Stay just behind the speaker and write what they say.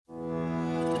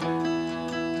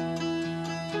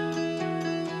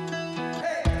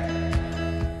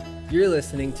You're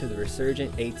listening to the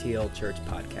Resurgent ATL Church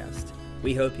podcast.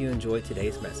 We hope you enjoy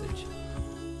today's message.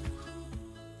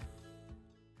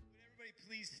 Everybody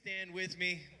please stand with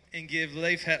me and give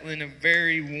Leif Hetland a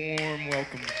very warm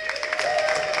welcome.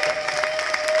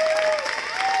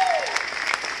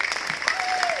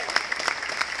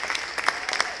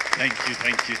 Thank you.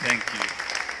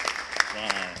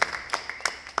 Wow.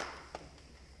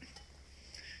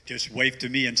 Just wave to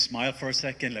me and smile for a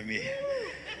second.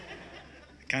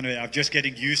 I'm just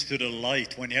getting used to the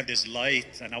light. When you have this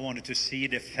light, and I wanted to see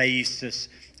the faces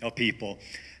of people.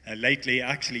 Lately,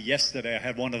 actually yesterday, I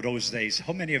had one of those days.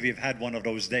 How many of you have had one of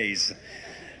those days?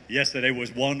 Yesterday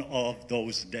was one of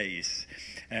those days.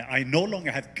 I no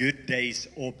longer have good days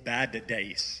or bad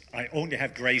days. I only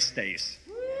have grace days.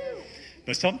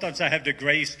 But sometimes I have the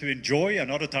grace to enjoy, and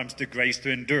other times the grace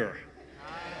to endure.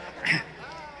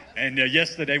 And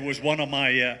yesterday was one of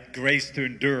my grace to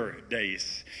endure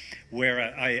days, where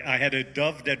I had a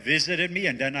dove that visited me,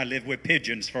 and then I lived with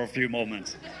pigeons for a few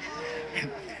moments.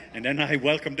 And then I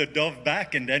welcomed the dove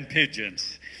back, and then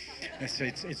pigeons. So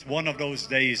it's one of those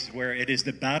days where it is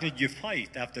the battle you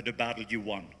fight after the battle you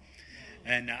won.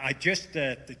 And I just,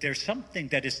 there's something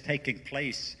that is taking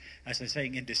place, as I'm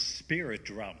saying, in the spirit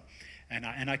realm.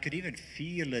 And I could even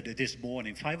feel it this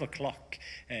morning, 5 o'clock.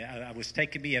 I was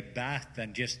taking me a bath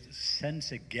and just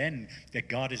sense again that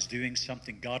God is doing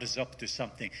something. God is up to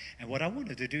something. And what I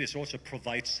wanted to do is also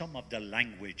provide some of the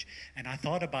language. And I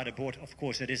thought about it, but of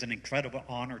course, it is an incredible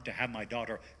honor to have my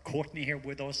daughter Courtney here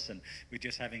with us. And we're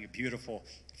just having a beautiful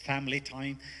family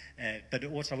time. But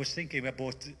also I was thinking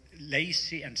about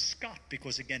Lacey and Scott,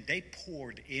 because again, they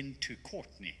poured into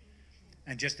Courtney.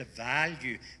 And just the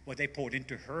value, what they poured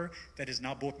into her, that is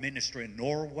now both ministry in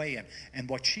Norway and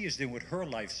what she is doing with her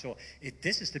life. So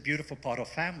this is the beautiful part of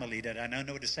family, that, and I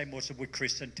know the same also with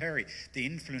Chris and Terry, the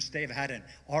influence they've had in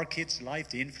our kids'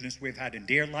 life, the influence we've had in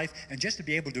their life, and just to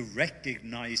be able to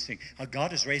recognizing how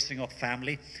God is raising up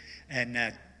family, and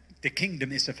the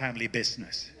kingdom is a family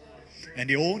business. And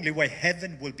the only way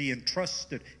heaven will be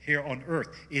entrusted here on earth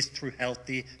is through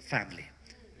healthy family.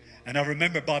 And I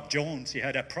remember Bob Jones, he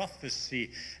had a prophecy,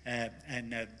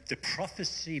 and the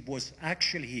prophecy was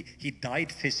actually, he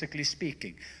died physically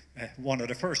speaking. One of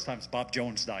the first times Bob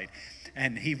Jones died.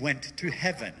 And he went to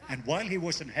heaven. And while he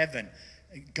was in heaven,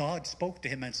 God spoke to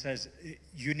him and says,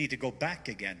 you need to go back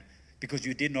again because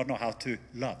you did not know how to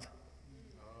love.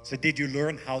 So did you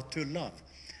learn how to love?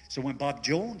 So when Bob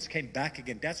Jones came back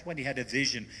again, that's when he had a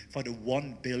vision for the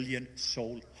 1 billion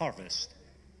soul harvest.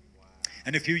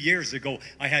 And a few years ago,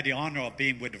 I had the honor of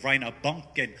being with Rainer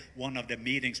Bunk in one of the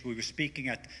meetings. We were speaking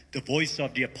at the Voice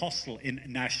of the Apostle in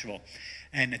Nashville.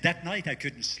 And that night, I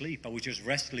couldn't sleep. I was just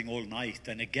wrestling all night.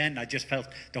 And again, I just felt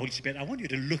the Holy Spirit. I want you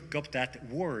to look up that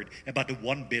word about the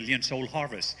 1 billion soul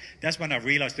harvest. That's when I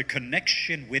realized the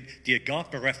connection with the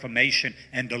Agape Reformation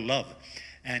and the love.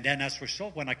 And then as a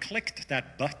result, when I clicked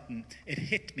that button, it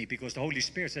hit me because the Holy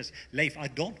Spirit says, Leif, I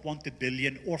don't want 1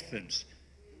 billion orphans.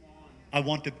 I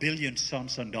want 1 billion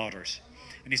sons and daughters.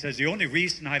 And he says, the only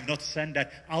reason I have not sent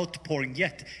that outpouring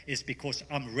yet is because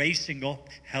I'm raising up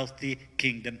healthy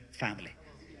kingdom family.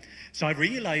 So I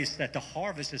realized that the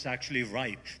harvest is actually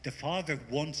ripe. The Father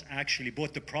wants actually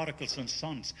both the prodigals and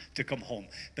sons to come home.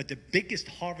 But the biggest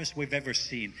harvest we've ever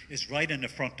seen is right in the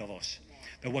front of us.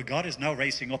 But what God is now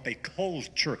raising up a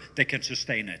culture that can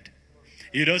sustain it.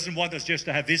 He doesn't want us just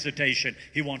to have visitation.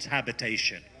 He wants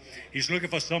habitation. He's looking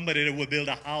for somebody that will build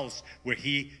a house where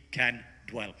he can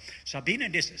dwell. So I've been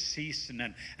in this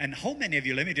season, and how many of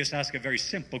you, let me just ask a very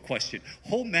simple question.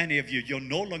 How many of you, you're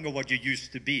no longer what you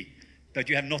used to be, but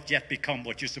you have not yet become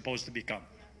what you're supposed to become?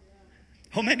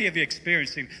 How many of you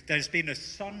experiencing there's been a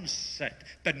sunset,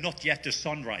 but not yet a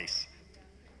sunrise?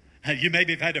 You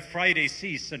maybe have had a Friday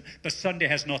season, but Sunday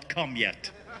has not come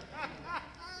yet.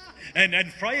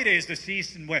 And Friday is the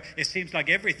season where it seems like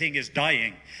everything is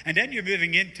dying. And then you're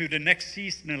moving into the next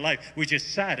season in life, which is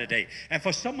Saturday. And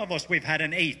for some of us, we've had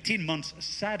an 18 months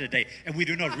Saturday, and we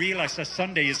do not realize that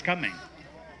Sunday is coming.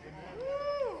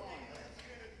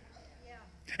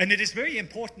 And it is very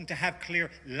important to have clear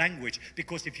language,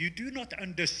 because if you do not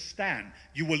understand,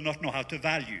 you will not know how to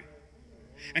value.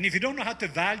 And if you don't know how to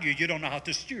value, you don't know how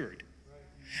to steward.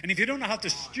 And if you don't know how to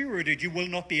steward it, you will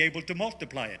not be able to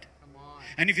multiply it.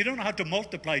 And if you don't know how to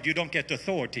multiply it, you don't get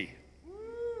authority.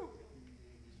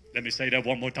 Let me say that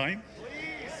one more time.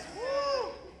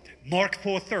 Mark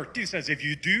 4:30 says, if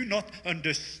you do not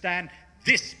understand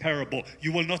this parable,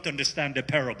 you will not understand the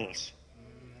parables.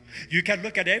 You can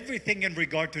look at everything in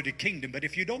regard to the kingdom, but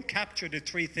if you don't capture the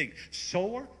three things,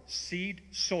 sower, seed,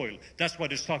 soil, that's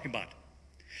what it's talking about.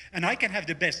 And I can have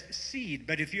the best seed,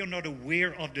 but if you're not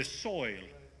aware of the soil,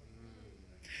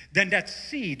 then that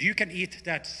seed, you can eat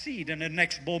that seed and the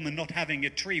next moment not having a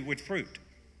tree with fruit.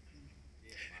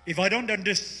 If I don't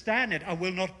understand it, I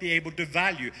will not be able to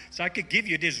value. So I could give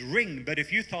you this ring, but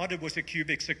if you thought it was a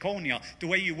cubic zirconia, the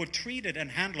way you would treat it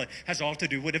and handle it has all to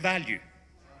do with the value.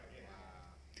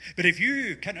 But if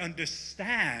you can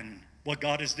understand what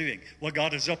God is doing, what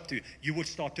God is up to, you will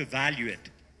start to value it.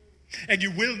 And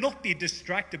you will not be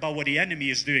distracted by what the enemy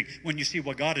is doing when you see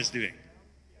what God is doing.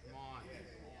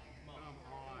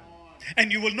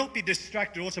 And you will not be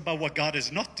distracted also by what God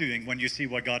is not doing when you see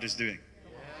what God is doing.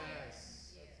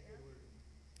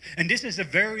 And this is a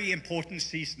very important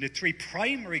season. The three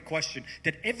primary questions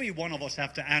that every one of us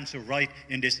have to answer right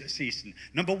in this season.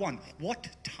 Number one, what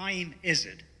time is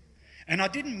it? And I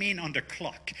didn't mean on the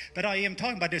clock, but I am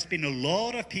talking about there's been a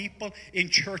lot of people in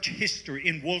church history,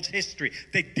 in world history,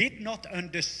 they did not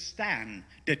understand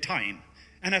the time.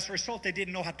 And as a result, they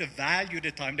didn't know how to value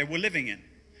the time they were living in.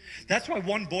 That's why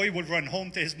one boy would run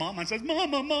home to his mama and says,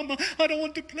 Mama, Mama, I don't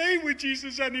want to play with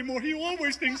Jesus anymore. He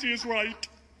always thinks he is right.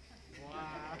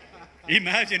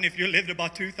 Imagine if you lived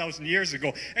about 2,000 years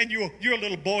ago and your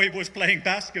little boy was playing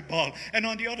basketball and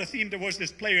on the other team there was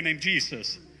this player named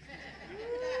Jesus.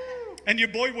 And your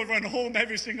boy will run home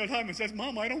every single time and says,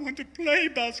 Mom, I don't want to play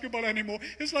basketball anymore.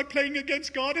 It's like playing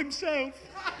against God himself.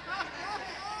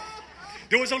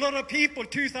 There was a lot of people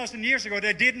 2,000 years ago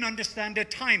that didn't understand the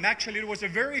time. Actually, there was a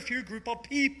very few group of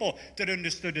people that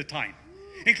understood the time,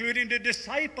 including the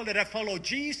disciple that had followed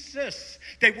Jesus.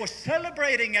 They were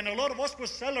celebrating, and a lot of us were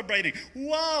celebrating.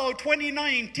 Wow,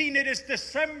 2019, it is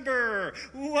December.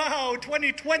 Wow,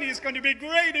 2020 is going to be the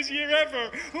greatest year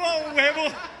ever.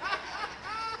 Wow,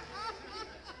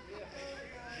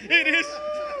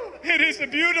 It is a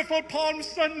beautiful Palm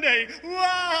Sunday.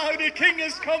 Wow, the King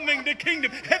is coming, the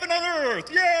kingdom, heaven and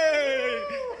earth, yay!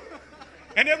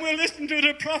 And then we'll listen to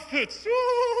the prophets.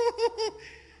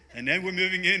 And then we're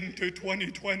moving into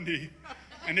 2020.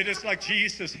 And it is like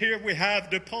Jesus, here we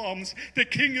have the palms. The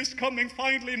King is coming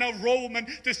finally, now Rome and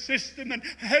the system and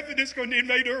heaven is going to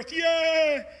invade earth,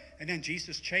 yeah! And then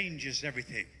Jesus changes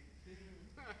everything.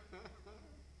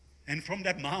 And from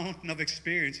that mountain of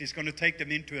experience, he's going to take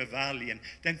them into a valley. And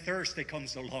then Thursday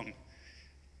comes along.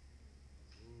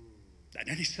 And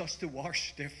then he starts to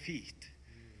wash their feet.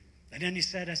 And then he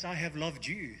said, as I have loved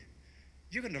you,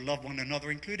 you're going to love one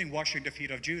another, including washing the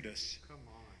feet of Judas. Come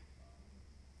on.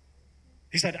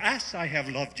 He said, as I have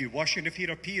loved you, washing the feet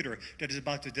of Peter that is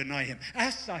about to deny him.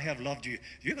 As I have loved you,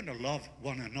 you're going to love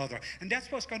one another. And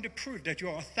that's what's going to prove that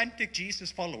you're authentic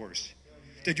Jesus followers.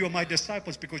 That you are my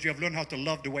disciples because you have learned how to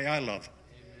love the way I love.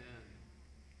 Amen.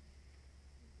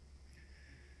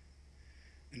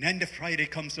 And then the Friday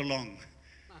comes along.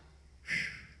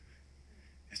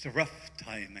 It's a rough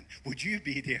time. And would you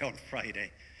be there on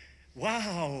Friday?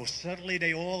 Wow, suddenly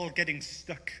they all getting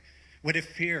stuck with a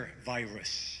fear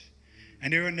virus.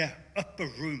 And they're in the upper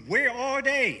room. Where are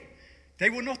they? They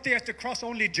were not there at the cross,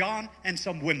 only John and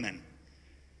some women.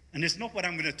 And it's not what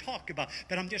I'm going to talk about,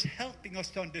 but I'm just helping us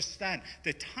to understand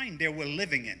the time they were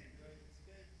living in.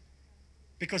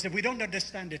 Because if we don't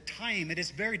understand the time, it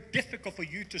is very difficult for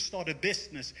you to start a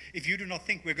business if you do not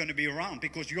think we're going to be around,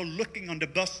 because you're looking on the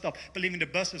bus stop, believing the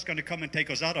bus is going to come and take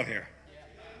us out of here.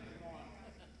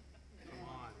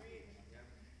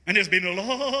 And there's been a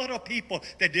lot of people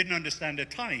that didn't understand the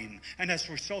time, and as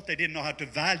a result, they didn't know how to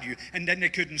value, and then they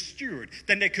couldn't steward,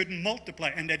 then they couldn't multiply,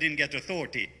 and they didn't get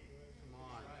authority.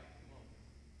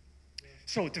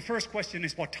 So the first question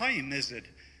is, what time is it?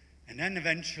 And then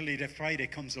eventually the Friday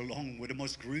comes along with the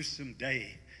most gruesome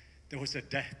day. There was a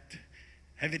death.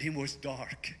 Everything was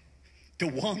dark. The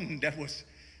one that was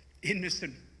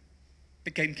innocent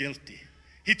became guilty.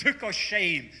 He took our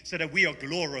shame so that we are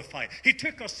glorified. He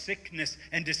took our sickness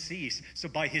and disease, so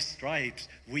by his stripes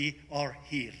we are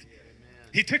healed. Amen.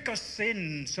 He took our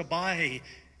sin, so by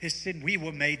his sin we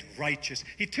were made righteous.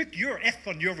 He took your F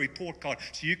on your report card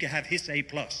so you can have his A+.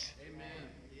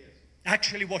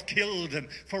 Actually, what killed him,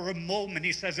 for a moment,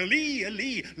 he says, Eli,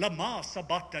 Eli, lama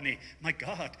sabachthani. My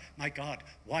God,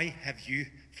 why have you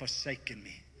forsaken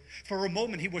me? For a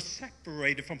moment, he was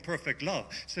separated from perfect love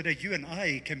so that you and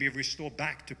I can be restored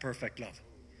back to perfect love.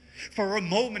 For a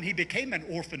moment, he became an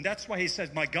orphan. That's why he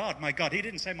says, my God, my God. He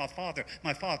didn't say, my Father,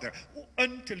 my Father.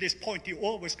 Until this point, he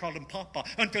always called him Papa.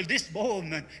 Until this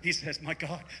moment, he says, my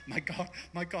God, my God,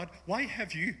 my God, why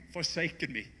have you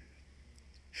forsaken me?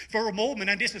 For a moment,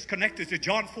 and this is connected to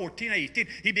John 14:18,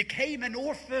 he became an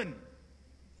orphan.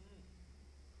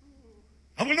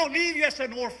 I will not leave you as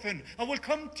an orphan. I will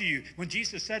come to you. When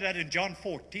Jesus said that in John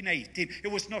 14:18, it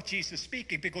was not Jesus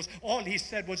speaking, because all he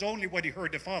said was only what he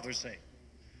heard the Father say.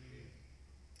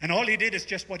 And all he did is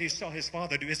just what he saw his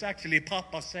father do. It's actually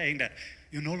Papa saying that,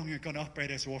 you're no longer going to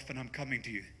operate as orphan, I'm coming to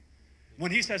you.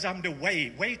 When he says, I'm the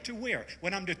way to where?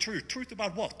 When I'm the truth. Truth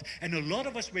about what? And a lot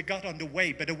of us, we got on the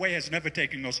way, but the way has never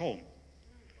taken us home.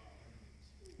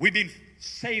 We've been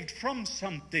saved from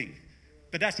something,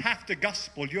 but that's half the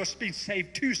gospel. You're being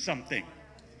saved to something.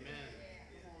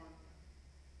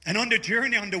 And on the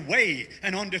journey, on the way,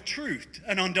 and on the truth,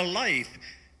 and on the life,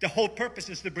 the whole purpose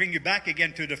is to bring you back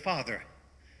again to the Father.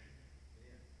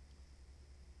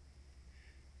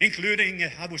 Including,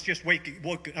 I was just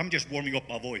I'm just warming up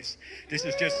my voice. This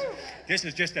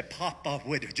is just a pop-up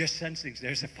with just sensing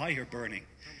there's a fire burning.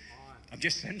 I'm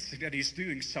just sensing that he's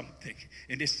doing something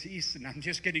in this season. I'm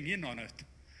just getting in on it.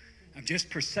 I'm just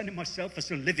presenting myself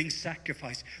as a living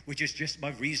sacrifice, which is just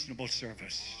my reasonable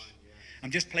service.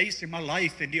 I'm just placing my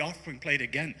life in the offering plate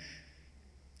again.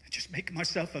 Just making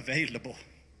myself available.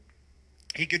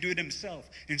 He could do it himself.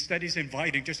 Instead, he's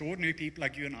inviting just ordinary people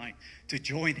like you and I to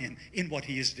join him in what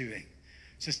he is doing.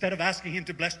 So instead of asking him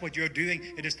to bless what you're doing,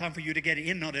 it is time for you to get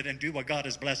in on it and do what God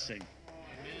is blessing.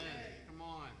 Amen. Come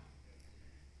on.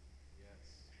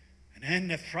 And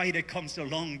then Friday comes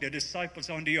along, the disciples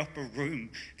are in the upper room.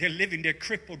 They're living, they're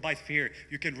crippled by fear.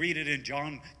 You can read it in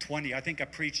John 20. I think I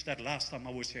preached that last time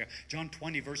I was here. John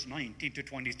 20, verse 19 to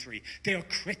 23. They are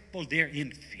crippled there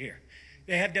in fear.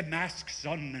 They have the masks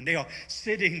on and they are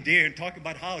sitting there and talking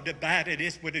about how bad it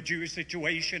is with the Jewish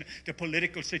situation, the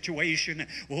political situation.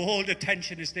 All the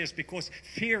tension is this because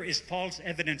fear is false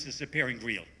evidence is appearing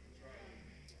real.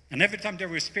 And every time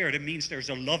there is fear, it means there's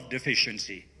a love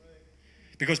deficiency.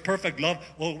 Because perfect love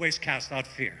always casts out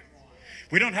fear.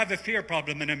 We don't have a fear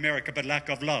problem in America, but lack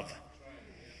of love.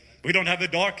 We don't have a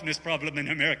darkness problem in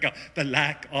America, but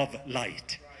lack of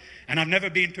light. And I've never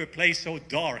been to a place so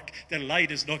dark that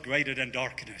light is not greater than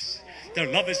darkness.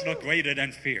 That love is not greater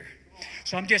than fear.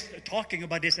 So I'm just talking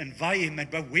about this environment,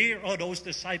 but where are those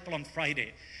disciples on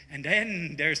Friday? And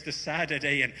then there's the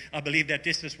Saturday, and I believe that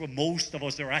this is where most of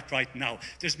us are at right now.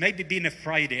 There's maybe been a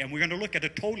Friday, and we're going to look at a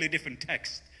totally different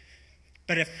text.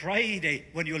 But a Friday,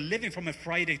 when you're living from a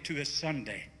Friday to a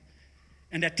Sunday,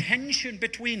 and the tension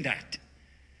between that,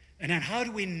 and then how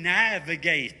do we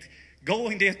navigate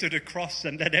going there to the cross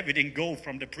and let everything go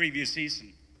from the previous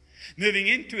season? Moving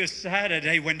into a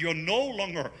Saturday when you're no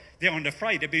longer there on the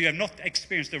Friday, but you have not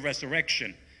experienced the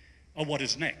resurrection of what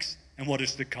is next and what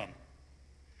is to come.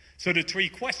 So the three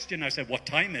questions, I said, what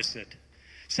time is it?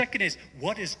 Second is,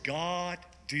 what is God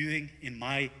doing in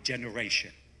my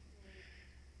generation?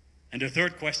 And the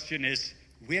third question is,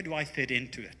 where do I fit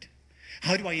into it?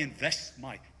 How do I invest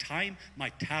my time, my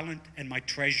talent, and my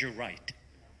treasure right?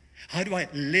 How do I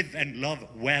live and love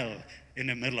well in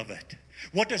the middle of it?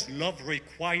 What does love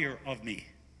require of me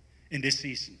in this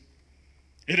season?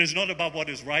 It is not about what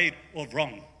is right or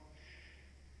wrong,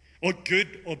 or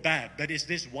good or bad, but is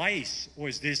this wise or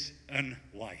is this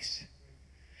unwise?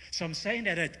 So I'm saying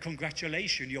that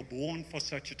congratulations, you're born for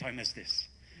such a time as this.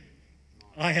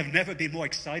 I have never been more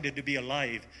excited to be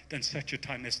alive than such a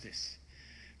time as this.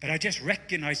 But I just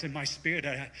recognized in my spirit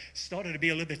that I started to be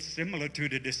a little bit similar to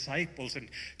the disciples, and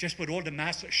just with all the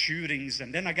mass shootings.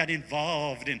 And then I got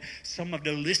involved in some of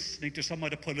the listening to some of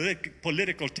the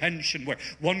political tension where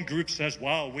one group says,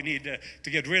 wow, we need to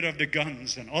get rid of the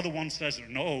guns. And other one says,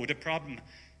 no, the problem.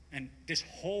 And this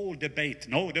whole debate,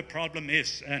 no, the problem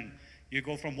is, and you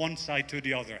go from one side to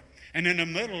the other. And in the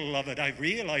middle of it, I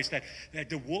realized that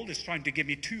the world is trying to give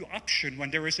me two options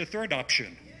when there is a third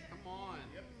option.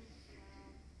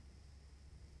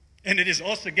 And it is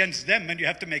us against them, and you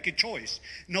have to make a choice.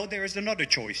 No, there is another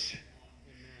choice.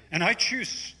 And I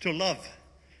choose to love.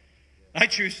 I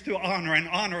choose to honor, and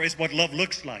honor is what love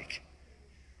looks like.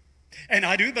 And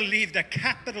I do believe that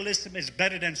capitalism is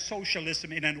better than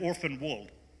socialism in an orphan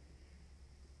world.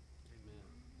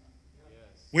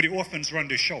 Where the orphans run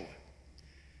the show.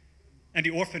 And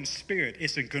the orphan spirit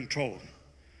is in control.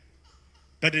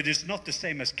 But it is not the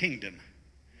same as kingdom.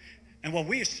 And what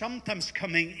we are sometimes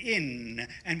coming in,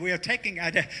 and we are taking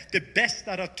the best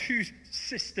out of two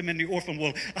systems in the orphan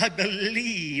world. I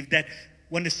believe that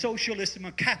when the socialism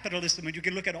and capitalism, and you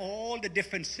can look at all the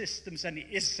different systems and the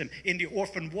ism in the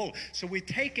orphan world. So we're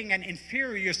taking an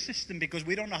inferior system because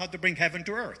we don't know how to bring heaven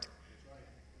to earth.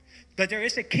 But there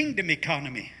is a kingdom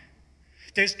economy.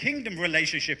 There's kingdom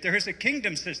relationship. There is a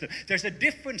kingdom system. There's a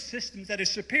different system that is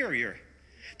superior.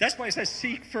 That's why it says,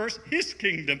 seek first his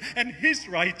kingdom and his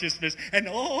righteousness, and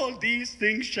all these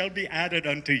things shall be added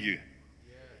unto you.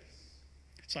 Yes.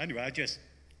 So anyway,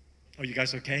 are you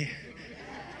guys okay?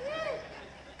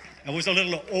 I was a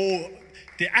little,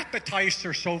 the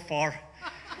appetizer so far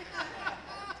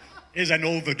is an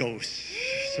overdose.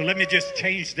 So let me just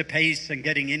change the pace and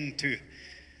getting into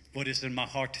what is in my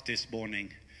heart this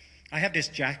morning. I have this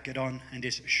jacket on and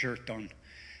this shirt on.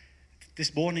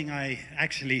 This morning I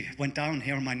actually went down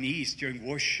here on my knees during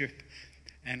worship,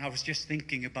 and I was just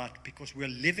thinking about, because we're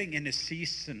living in a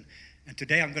season, and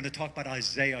today I'm going to talk about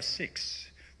Isaiah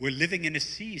 6. We're living in a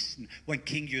season when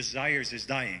King Uzziah is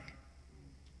dying.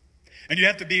 And you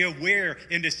have to be aware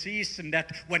in the season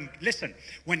that when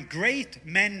great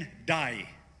men die,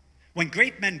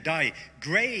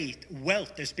 great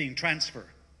wealth is being transferred.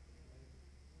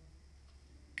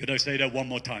 Could I say that one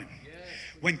more time? Yes.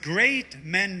 When great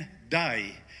men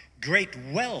die, great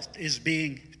wealth is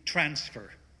being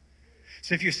transferred.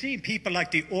 So if you're seeing people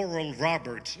like the Oral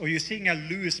Roberts, or you're seeing a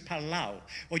Louis Palau,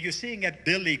 or you're seeing a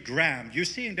Billy Graham, you're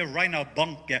seeing the Rainer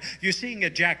Bonke, you're seeing a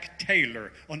Jack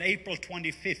Taylor on April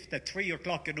 25th at 3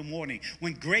 o'clock in the morning,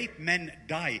 when great men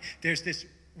die, there's this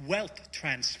wealth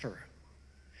transfer.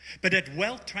 But that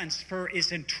wealth transfer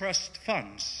is in trust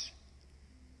funds.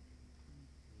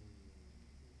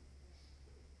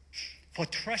 For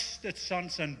trusted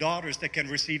sons and daughters that can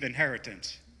receive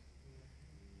inheritance.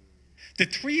 The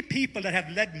 3 people that have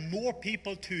led more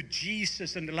people to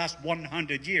Jesus in the last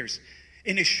 100 years,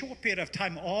 in a short period of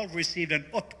time, all received an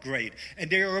upgrade. And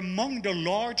they are among the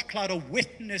large cloud of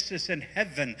witnesses in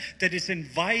heaven that is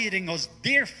inviting us.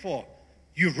 Therefore,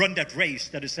 you run that race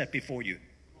that is set before you.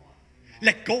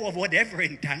 Let go of whatever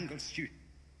entangles you.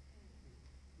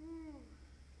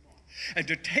 And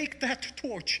to take that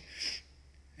torch.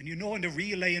 And you know in the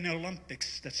relay in the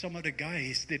Olympics that some of the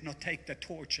guys did not take the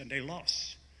torch and they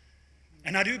lost.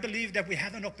 And I do believe that we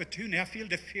have an opportunity. I feel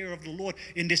the fear of the Lord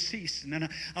in this season. And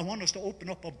I want us to open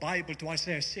up a Bible to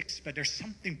Isaiah 6. But there's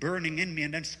something burning in me.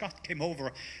 And then Scott came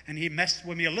over and he messed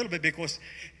with me a little bit because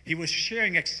he was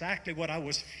sharing exactly what I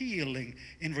was feeling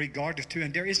in regard to.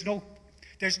 And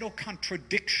there's no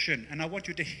contradiction. And I want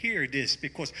you to hear this,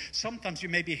 because sometimes you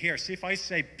may be here. See, if I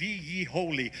say, be ye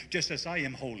holy, just as I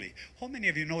am holy. How many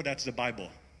of you know that's the Bible?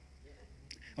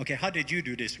 Okay, how did you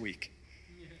do this week?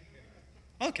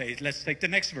 Okay, let's take the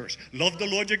next verse. Love the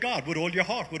Lord your God with all your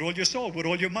heart, with all your soul, with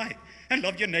all your might. And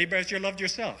love your neighbor as you loved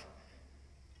yourself.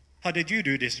 How did you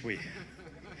do this week?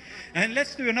 And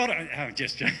let's do another.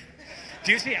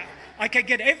 Do you see? I can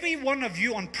get every one of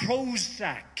you on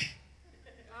Prozac.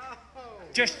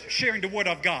 Just sharing the word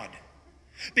of God.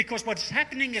 Because what's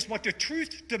happening is what the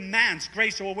truth demands,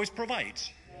 grace always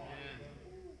provides.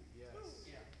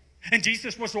 And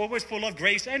Jesus was always full of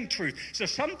grace and truth. So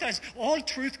sometimes all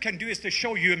truth can do is to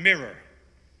show you a mirror.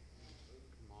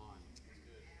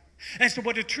 And so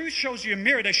what the truth shows you a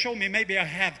mirror, they show me maybe I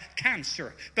have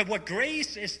cancer. But what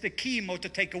grace is the chemo to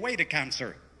take away the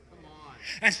cancer.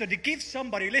 And so to give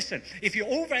somebody, listen, if you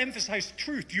overemphasize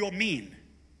truth, you're mean.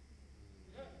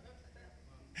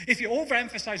 If you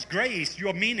overemphasize grace,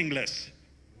 you're meaningless.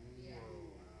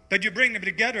 But you bring them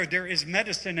together, there is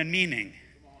medicine and meaning.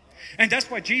 And that's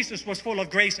why Jesus was full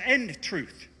of grace and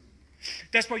truth.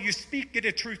 That's why you speak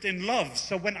the truth in love.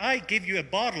 So when I give you a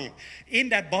bottle, in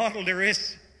that bottle there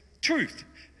is truth.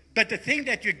 But the thing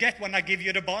that you get when I give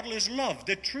you the bottle is love.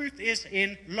 The truth is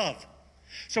in love.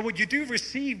 So what you do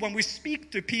receive when we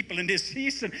speak to people in this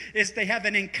season is they have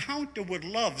an encounter with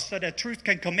love so that truth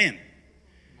can come in.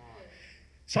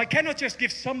 So I cannot just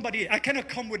give somebody, I cannot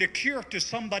come with a cure to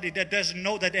somebody that doesn't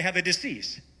know that they have a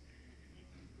disease.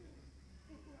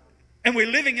 And we're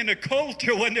living in a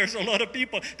culture when there's a lot of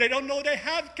people, they don't know they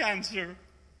have cancer.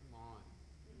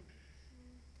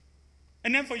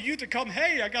 And then for you to come,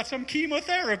 hey, I got some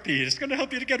chemotherapy. It's going to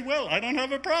help you to get well. I don't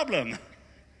have a problem.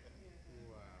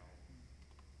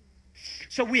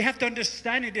 So we have to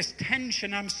understand this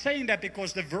tension. I'm saying that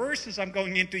because the verses I'm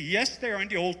going into, yes, they are in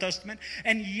the Old Testament.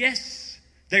 And yes,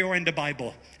 they are in the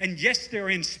Bible. And yes, they're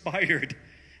inspired.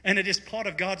 And it is part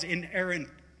of God's inerrant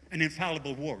and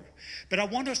infallible word. But I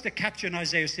want us to capture in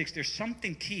Isaiah 6, there's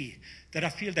something key that I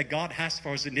feel that God has for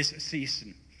us in this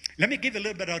season. Let me give a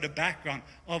little bit of the background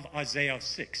of Isaiah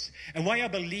 6. And why I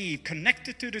believe,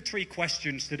 connected to the 3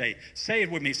 questions today. Say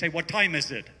it with me. Say, what time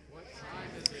is it? What time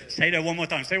is it? Say that one more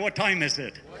time. Say, what time is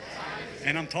it? What time is it?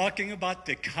 And I'm talking about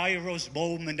the Kairos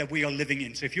moment that we are living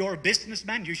in. So if you're a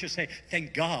businessman, you should say,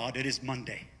 thank God it is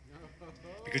Monday.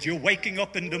 Because you're waking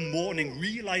up in the morning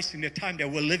realizing the time that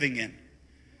we're living in.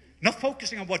 Not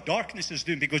focusing on what darkness is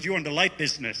doing, because you're in the light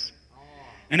business.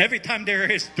 And every time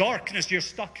there is darkness, your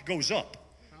stock goes up.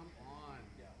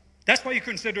 That's why you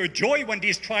consider it joy when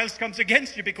these trials comes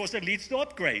against you, because it leads to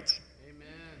upgrades. Amen.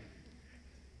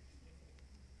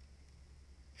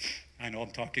 I know I'm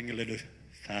talking a little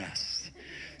fast,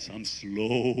 so I'm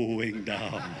slowing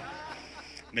down.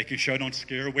 Making sure I don't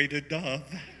scare away the dove.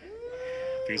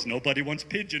 Because nobody wants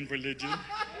pigeon religion.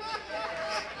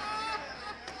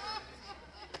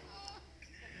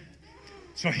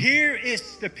 So here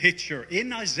is the picture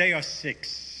in Isaiah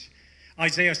 6.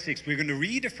 Isaiah 6, we're going to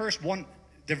read the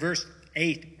first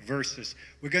 8 verses.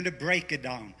 We're going to break it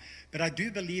down. But I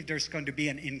do believe there's going to be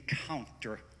an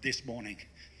encounter this morning.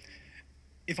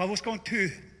 If I was going to,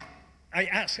 I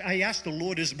asked the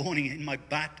Lord this morning in my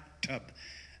bathtub,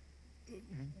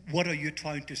 what are you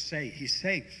trying to say? He's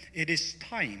saying, it is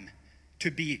time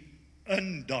to be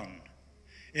undone.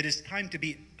 It is time to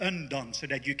be undone so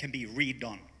that you can be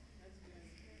redone.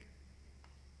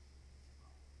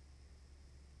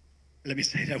 Let me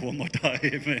say that one more time.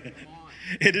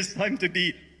 It is time to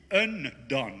be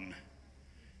undone.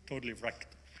 Totally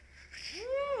wrecked.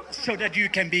 So that you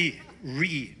can be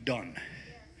redone.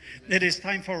 It is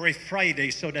time for a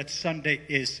Friday so that Sunday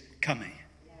is coming.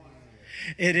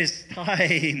 It is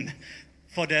time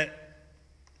for the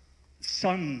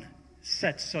sun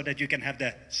set so that you can have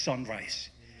the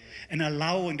sunrise. And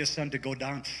allowing the sun to go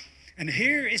down. And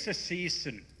here is a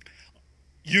season.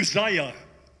 Uzziah,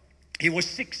 he was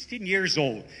 16 years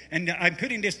old. And I'm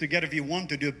putting this together if you want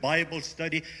to do a Bible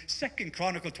study. 2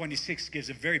 Chronicles 26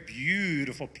 gives a very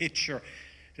beautiful picture.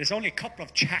 There's only a couple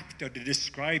of chapters to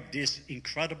describe this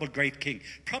incredible great king.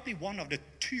 Probably one of the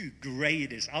two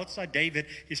greatest. Outside David,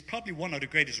 he's probably one of the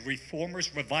greatest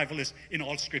reformers, revivalists in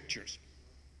all scriptures.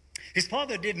 His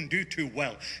father didn't do too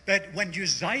well. But when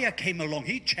Uzziah came along,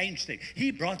 he changed things. He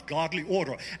brought godly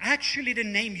order. Actually, the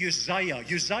name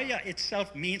Uzziah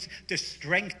itself means the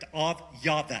strength of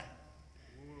Yahweh.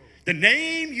 The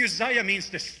name Uzziah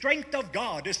means the strength of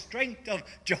God, the strength of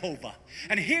Jehovah.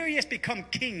 And here he has become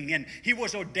king, and he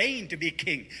was ordained to be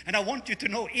king. And I want you to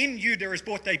know, in you there is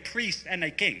both a priest and a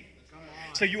king.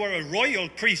 So you are a royal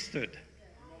priesthood.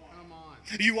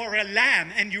 You are a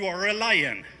lamb and you are a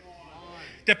lion.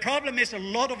 The problem is a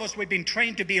lot of us, we've been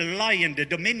trained to be a lion, the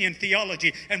dominion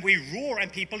theology, and we roar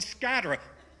and people scatter.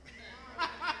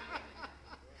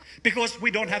 Because we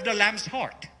don't have the lamb's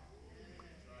heart.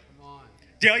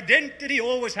 The identity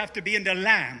always have to be in the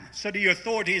lamb, so the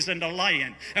authority is in the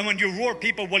lion. And when you roar,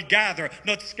 people will gather,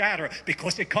 not scatter,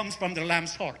 because it comes from the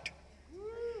lamb's heart.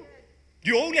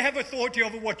 You only have authority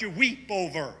over what you weep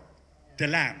over, the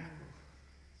lamb.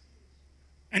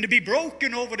 And to be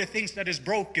broken over the things that is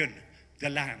broken, the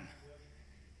lamb.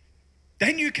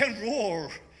 Then you can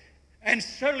roar and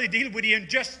certainly deal with the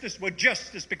injustice with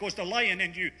justice, because the lion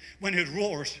in you, when it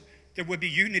roars, there will be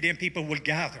unity and people will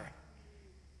gather.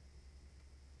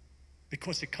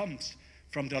 Because it comes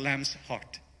from the lamb's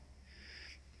heart.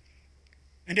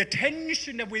 And the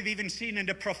tension that we've even seen in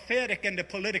the prophetic and the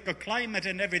political climate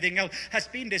and everything else has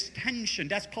been this tension.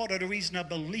 That's part of the reason I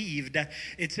believe that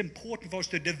it's important for us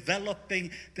to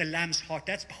developing the lamb's heart.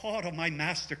 That's part of my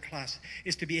master class,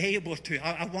 is to be able to,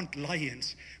 I want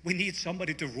lions. We need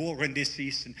somebody to roar in this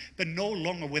season, but no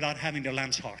longer without having the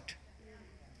lamb's heart.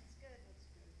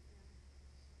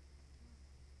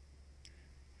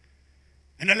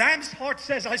 And the lamb's heart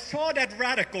says, I saw that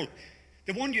radical.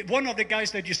 One of the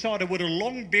guys that you saw there with a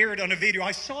long beard on a video,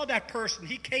 I saw that person.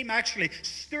 He came actually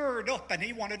stirred up and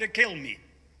he wanted to kill me.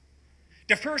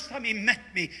 The first time he met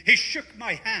me, he shook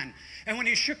my hand. And when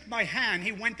he shook my hand,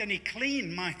 he went and he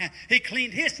cleaned my hand. He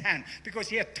cleaned his hand because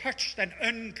he had touched an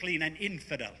unclean and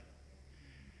infidel.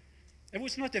 It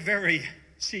was not a very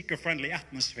seeker-friendly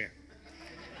atmosphere.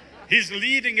 He's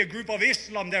leading a group of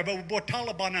Islam there, but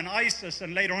Taliban and ISIS,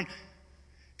 and later on,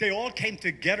 they all came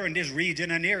together in this region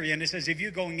and area, and it says, if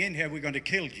you're going in here, we're going to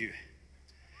kill you.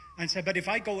 And said, but if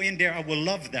I go in there, I will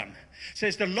love them.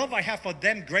 Says, the love I have for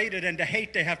them greater than the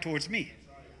hate they have towards me.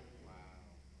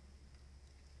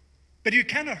 But you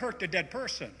cannot hurt the dead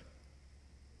person.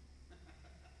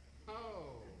 Oh,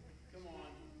 come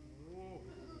on. Whoa.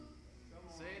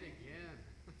 Say it again.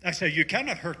 I said, you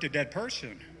cannot hurt the dead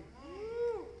person.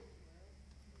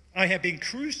 I have been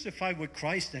crucified with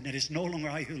Christ, and it is no longer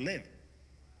I who live,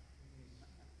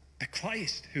 but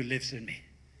Christ who lives in me.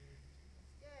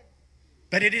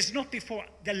 But it is not before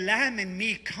the Lamb in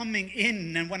me coming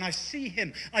in, and when I see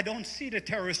him, I don't see the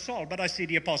terrorist Saul, but I see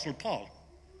the Apostle Paul.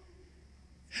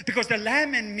 Because the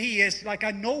Lamb in me is like,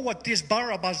 I know what this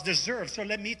Barabbas deserves, so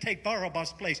let me take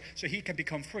Barabbas' place so he can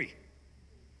become free.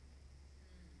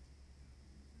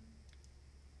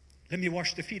 Let me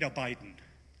wash the feet of Biden.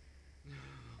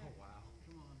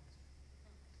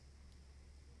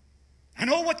 I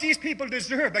know what these people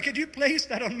deserve, but could you place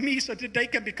that on me so that they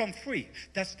can become free?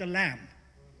 That's the Lamb.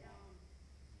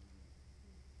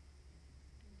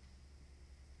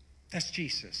 That's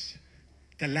Jesus,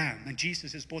 the Lamb. And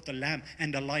Jesus is both the Lamb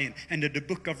and the Lion. And in the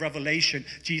book of Revelation,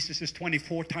 Jesus is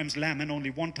 24 times Lamb and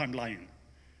only 1 time Lion.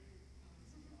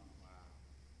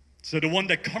 So the one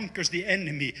that conquers the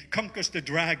enemy, conquers the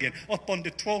dragon, up on the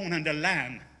throne and the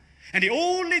Lamb. And the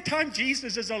only time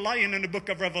Jesus is a lion in the book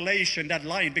of Revelation, that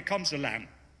lion becomes a lamb.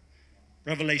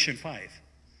 Revelation 5.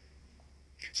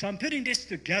 So I'm putting this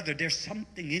together. There's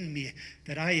something in me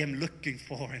that I am looking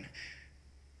for and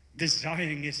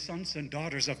desiring his sons and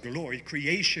daughters of glory.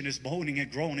 Creation is moaning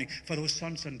and groaning for those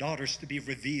sons and daughters to be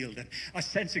revealed. And I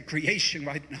sense in creation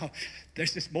right now,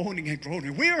 there's this moaning and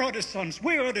groaning. Where are the sons?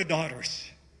 Where are the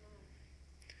daughters?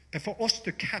 But for us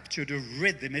to capture the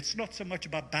rhythm, it's not so much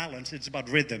about balance, it's about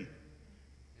rhythm.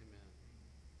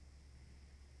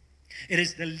 It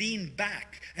is the lean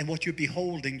back, and what you're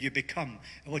beholding, you become.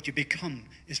 And what you become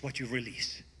is what you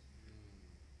release.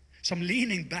 So I'm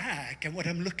leaning back, and what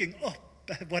I'm looking up,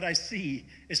 what I see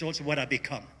is also what I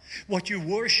become. What you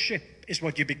worship is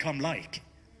what you become like.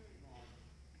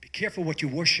 Be careful what you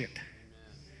worship.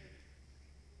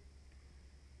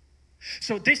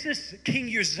 So this is King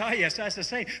Uzziah, as I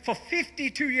say, for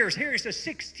 52 years. Here is a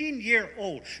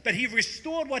 16-year-old, but he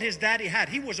restored what his daddy had.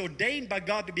 He was ordained by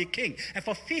God to be king. And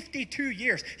for 52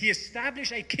 years, he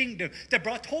established a kingdom that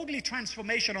brought totally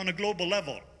transformation on a global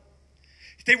level.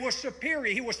 They were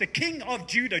superior. He was the king of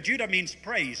Judah. Judah means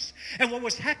praise. And what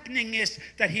was happening is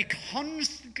that he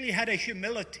constantly had a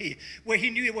humility where he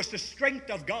knew it was the strength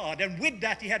of God. And with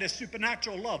that, he had a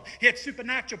supernatural love. He had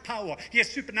supernatural power. He had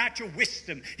supernatural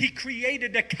wisdom. He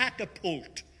created a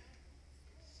catapult.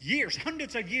 Years,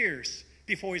 hundreds of years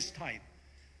before his time.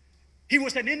 He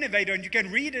was an innovator, and you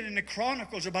can read it in the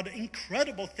Chronicles about the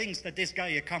incredible things that this guy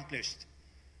accomplished.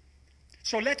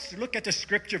 So let's look at the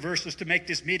scripture verses to make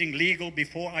this meeting legal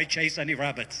before I chase any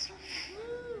rabbits.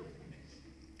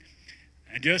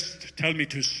 And just tell me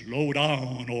to slow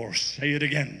down or say it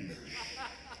again.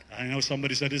 I know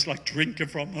somebody said it's like drinking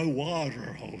from a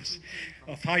water hose,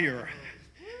 a fire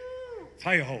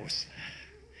hose.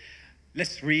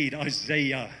 Let's read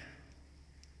Isaiah.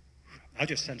 I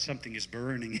just sense something is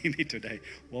burning in me today.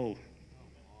 Whoa.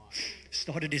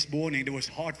 Started this morning, it was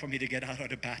hard for me to get out of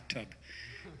the bathtub.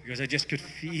 Because I just could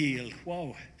feel,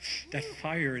 whoa, that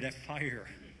fire.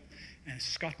 And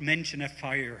Scott mentioned that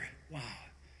fire. Wow.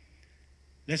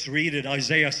 Let's read it,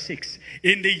 Isaiah 6.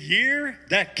 In the year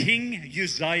that King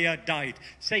Uzziah died.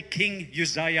 Say, King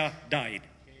Uzziah died.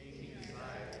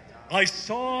 I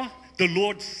saw the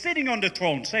Lord sitting on the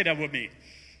throne. Say that with me.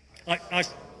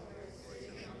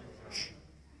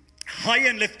 High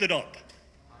and lifted up.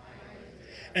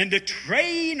 And the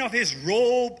train of his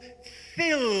robe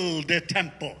filled the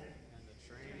temple.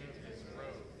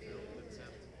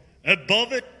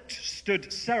 Above it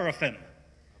stood seraphim.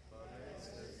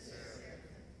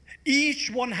 Each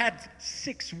one had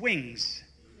 6 wings.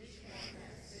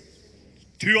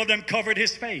 2 of them covered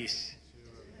his face.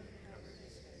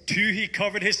 2 he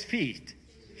covered his feet.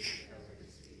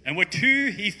 And with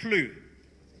 2 he flew.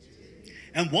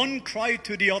 And one cried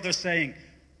to the other, saying,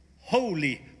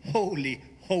 Holy, holy,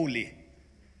 holy.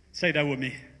 Say that with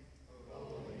me.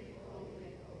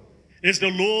 Is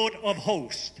the Lord of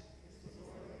hosts.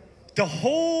 The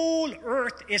whole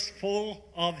earth is full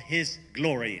of his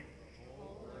glory.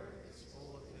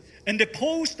 And the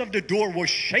post of the door was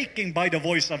shaking by the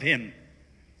voice of him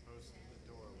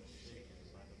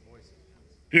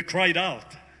who cried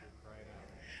out.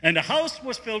 And the house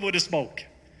was filled with the smoke.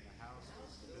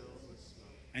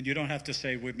 And you don't have to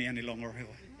say it with me any longer.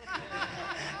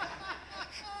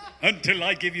 Until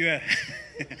I give you a...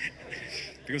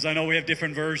 Because I know we have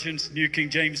different versions. New King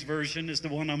James Version is the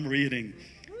one I'm reading.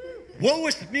 Woe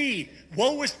is me,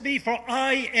 for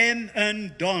I am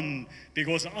undone,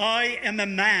 because I am a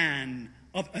man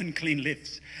of unclean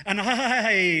lips, and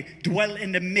I dwell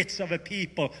in the midst of a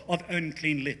people of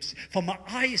unclean lips. For my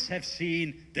eyes have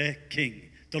seen the King,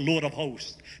 the Lord of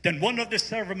hosts. Then one of the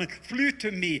seraphim flew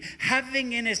to me,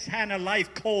 having in his hand a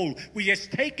live coal, which he has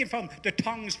taken from the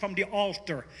tongues from the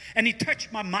altar. And he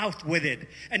touched my mouth with it,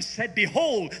 and said,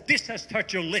 Behold, this has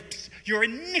touched your lips. Your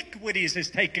iniquities is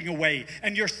taken away,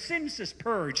 and your sins is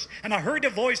purged. And I heard the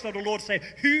voice of the Lord say,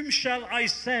 Whom shall I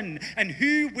send, and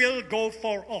who will go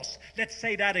for us? Let's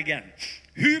say that again.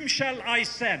 Whom shall I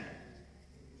send?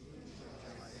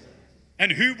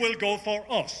 And who will go for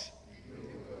us?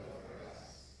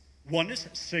 One is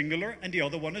singular and the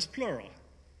other one is plural.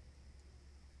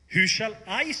 Who shall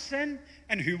I send,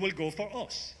 and who will go for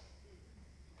us?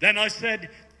 Then I said,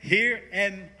 Here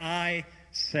am I,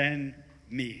 send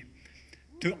me.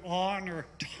 To honor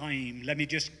time, let me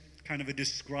just kind of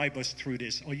describe us through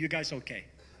this. Are you guys okay?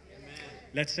 Amen.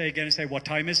 Let's say again, say, what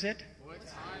time is it? What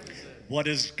time is it? What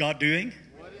is God doing?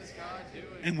 What is God doing?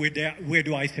 And where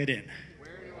do I fit in?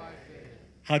 Where do I fit in?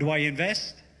 How do I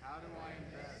invest? How do I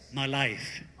invest My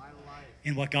life my life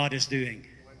in what God is doing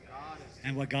in what God is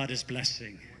and what God is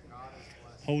blessing. what God is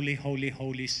blessing? Holy, holy,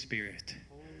 Holy Spirit.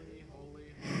 Holy,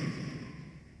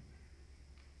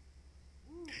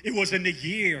 It was in the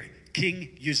year King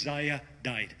Uzziah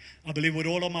died. I believe with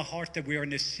all of my heart that we are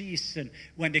in a season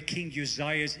when the King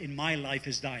Uzziah in my life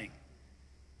is dying.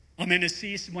 I'm in a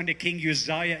season when the King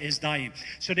Uzziah is dying.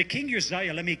 So the King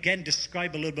Uzziah, let me again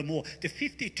describe a little bit more. The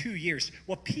 52 years,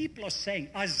 what people are saying,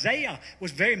 Isaiah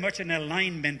was very much in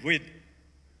alignment with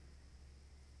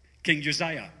King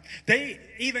Uzziah. They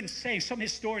even say, some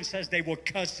historians says they were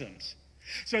cousins.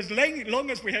 So as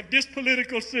long as we have this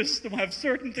political system, have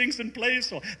certain things in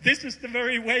place, or this is the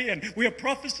very way, and we are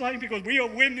prophesying because we are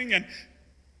winning, and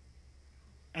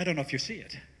I don't know if you see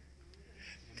it.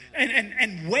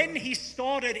 And when he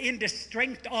started in the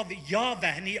strength of Yahweh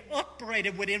and he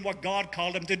operated within what God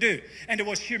called him to do, and there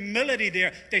was humility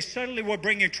there, they certainly were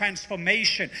bringing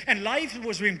transformation, and life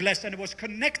was being blessed, and it was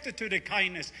connected to the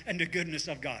kindness and the goodness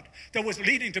of God. That was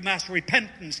leading to mass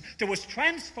repentance. There was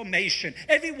transformation.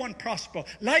 Everyone prospered.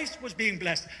 Life was being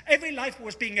blessed. Every life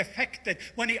was being affected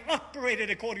when he operated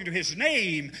according to his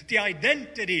name, the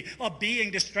identity of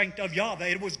being the strength of Yahweh.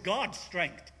 It was God's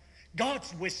strength,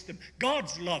 God's wisdom,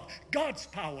 God's love, God's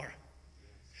power.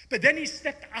 But then he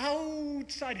stepped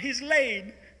outside his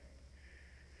lane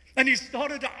and he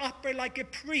started to operate like a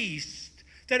priest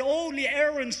that only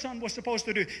Aaron's son was supposed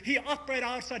to do. He operated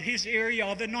outside his area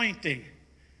of anointing.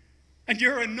 And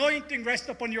your anointing rests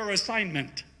upon your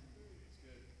assignment.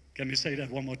 Can we say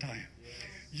that one more time?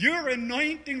 Your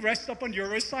anointing rests upon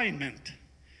your assignment.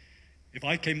 If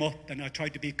I came up and I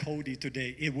tried to be Cody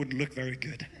today, it wouldn't look very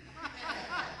good.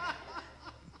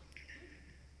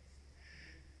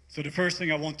 So the first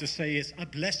thing I want to say is, I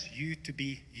bless you to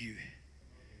be you.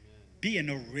 Be an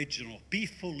original. Be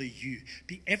fully you.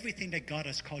 Be everything that God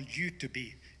has called you to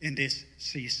be in this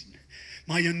season.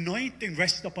 My anointing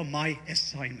rests upon my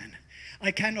assignment.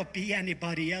 I cannot be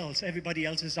anybody else. Everybody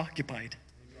else is occupied.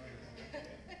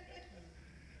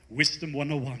 Wisdom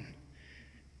 101.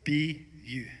 Be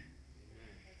you.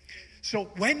 So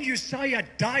when Uzziah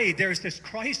died, there's this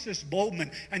crisis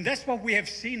moment. And that's what we have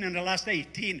seen in the last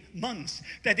 18 months.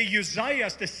 That the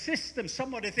Uzziahs, the system,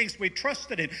 some of the things we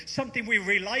trusted in, something we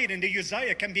relied in. The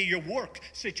Uzziah can be your work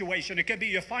situation. It can be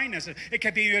your finances. It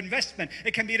can be your investment.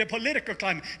 It can be the political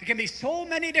climate. It can be so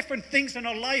many different things in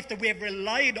our life that we have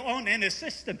relied on in a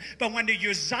system. But when the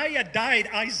Uzziah died,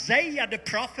 Isaiah the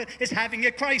prophet is having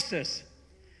a crisis.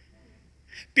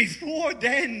 Before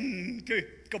then, to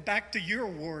go back to your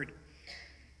word,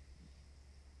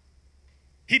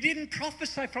 he didn't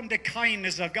prophesy from the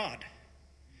kindness of God.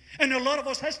 And a lot of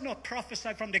us has not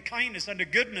prophesied from the kindness and the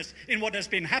goodness in what has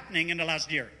been happening in the last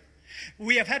year.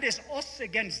 We have had this us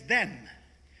against them,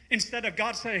 instead of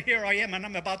God saying, here I am and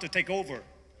I'm about to take over.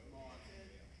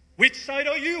 Which side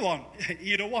are you on?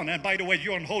 Either one. And by the way,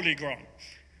 you're on holy ground.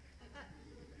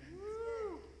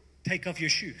 Take off your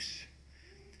shoes.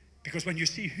 Because when you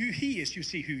see who he is, you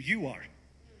see who you are.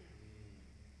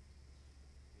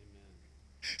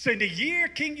 So in the year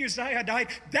King Uzziah died,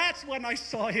 that's when I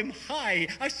saw him high.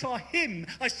 I saw him.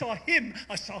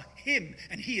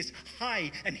 And he is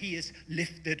high and he is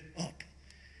lifted up.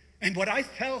 And what I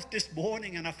felt this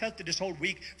morning, and I felt it this whole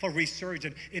week for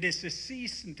Resurgent, it is a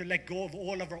season to let go of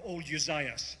all of our old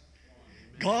Uzziahs.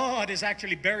 God is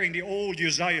actually burying the old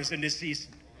Uzziahs in this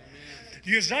season.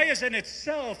 The Uzziahs in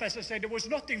itself, as I said, there was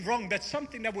nothing wrong, but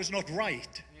something that was not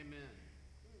right.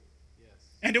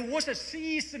 And there was a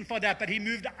season for that, but he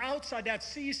moved outside that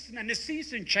season, and the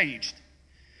season changed.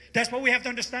 That's why we have to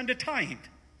understand the time.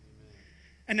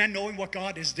 And then knowing what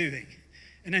God is doing,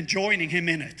 and then joining him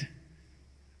in it.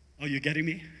 Are you getting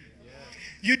me? Yeah.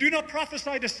 You do not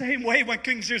prophesy the same way when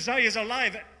King Uzziah is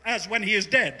alive as when he is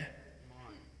dead.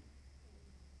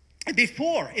 And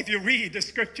before, if you read the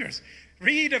scriptures,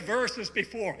 read the verses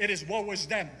before, it is woe is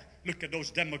them. Look at those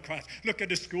Democrats. Look at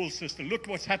the school system. Look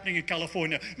what's happening in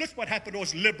California. Look what happened to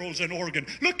those liberals in Oregon.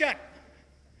 Look at...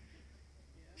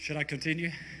 Should I continue?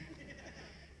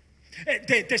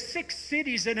 The 6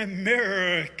 cities in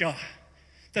America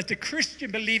that the Christian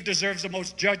believe deserves the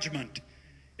most judgment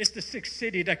is the 6th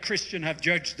city that Christians have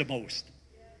judged the most.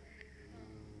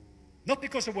 Not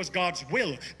because it was God's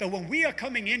will, but when we are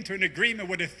coming into an agreement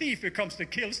with a thief who comes to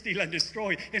kill, steal, and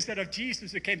destroy, instead of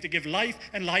Jesus who came to give life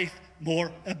and life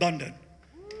more abundant.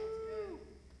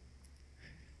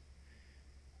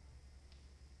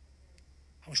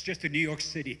 I was just in New York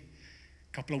City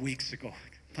a couple of weeks ago.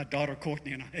 My daughter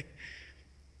Courtney and I,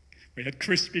 we had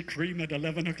Krispy Kreme at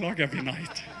 11 o'clock every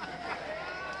night.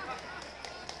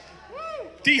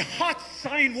 The hot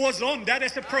sign was on. That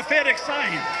is a prophetic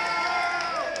sign.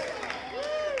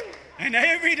 And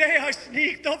every day I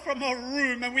sneaked up from our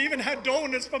room, and we even had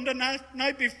donuts from the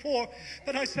night before.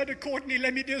 But I said to Courtney,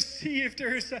 let me just see if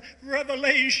there is a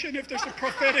revelation, if there's a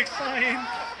prophetic sign.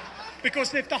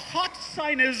 Because if the hot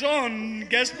sign is on,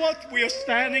 guess what? We are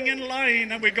standing in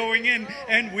line and we're going in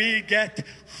and we get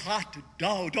hot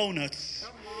donuts.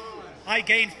 I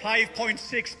gained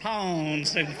 5.6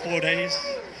 pounds in 4 days.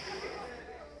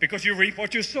 Because you reap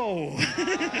what you sow.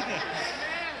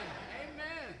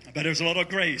 But there's a lot of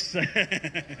grace.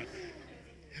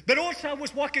 But also I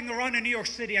was walking around in New York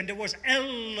City and there was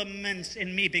elements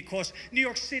in me because New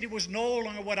York City was no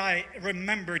longer what I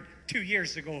remembered 2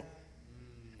 years ago.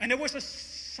 And there was a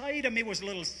side of me was a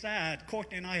little sad.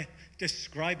 Courtney and I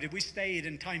described it. We stayed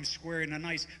in Times Square in a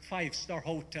nice 5-star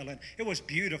hotel and it was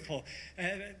beautiful.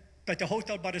 But the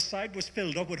hotel by the side was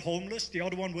filled up with homeless, the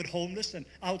other one with homeless, and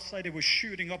outside it was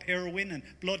shooting up heroin and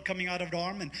blood coming out of the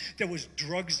arm, and there was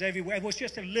drugs everywhere. It was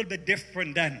just a little bit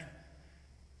different then.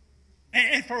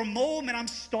 And for a moment, I'm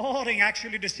starting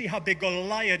actually to see how big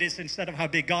Goliath is instead of how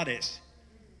big God is.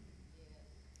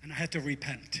 And I had to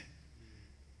repent.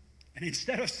 And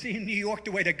instead of seeing New York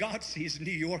the way that God sees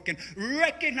New York and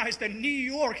recognize that New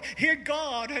York, here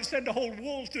God has sent the whole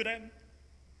world to them.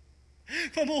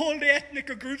 From all the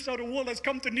ethnic groups of the world has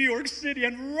come to New York City,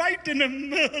 and right in the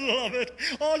middle of it,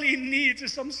 all he needs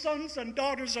is some sons and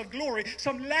daughters of glory,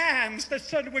 some lambs that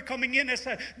suddenly were coming in and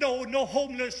said, no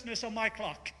homelessness on my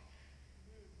clock.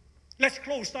 Let's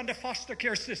close down the foster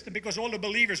care system because all the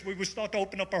believers, we will start to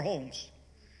open up our homes.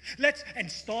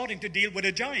 And starting to deal with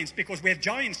the giants because we have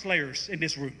giant slayers in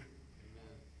this room.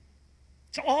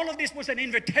 So all of this was an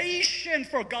invitation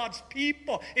for God's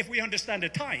people if we understand the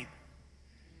time.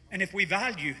 And if we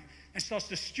value and starts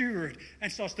to steward and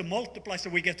starts to multiply so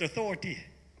we get authority.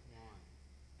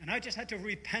 And I just had to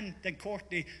repent. And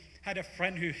Courtney had a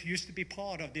friend who used to be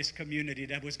part of this community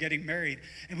that was getting married.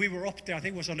 And we were up there, I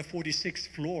think it was on the 46th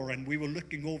floor, and we were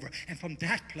looking over. And from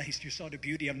that place, you saw the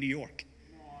beauty of New York.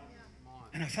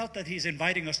 And I felt that he's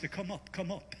inviting us to come up.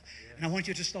 And I want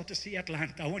you to start to see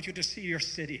Atlanta. I want you to see your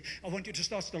city. I want you to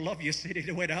start to love your city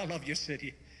the way that I love your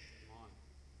city.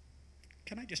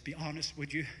 Can I just be honest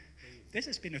with you? This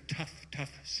has been a tough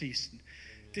season.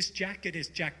 This jacket is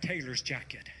Jack Taylor's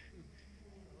jacket.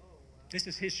 This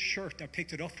is his shirt. I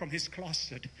picked it up from his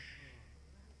closet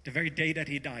the very day that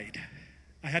he died.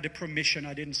 I had the permission.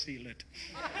 I didn't steal it.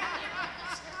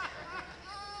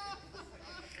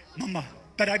 Mama,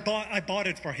 but I bought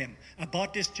it for him. I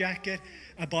bought this jacket.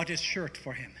 I bought his shirt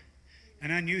for him.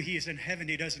 And I knew he is in heaven.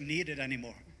 He doesn't need it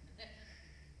anymore.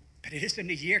 But it isn't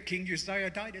the year King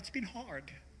Uzziah died. It's been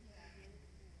hard.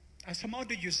 There's some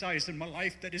other Uzziahs in my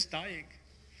life that is dying.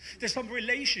 There's some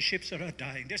relationships that are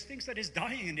dying. There's things that is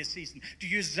dying in this season.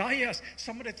 The Uzziahs,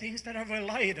 some of the things that I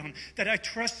relied on, that I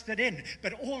trusted in.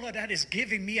 But all of that is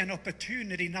giving me an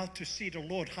opportunity now to see the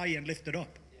Lord high and lifted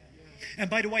up.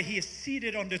 And by the way, he is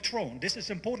seated on the throne. This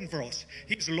is important for us.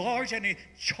 He's large and in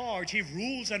charge. He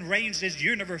rules and reigns this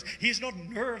universe. He's not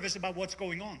nervous about what's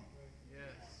going on.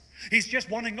 He's just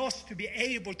wanting us to be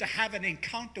able to have an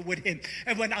encounter with him.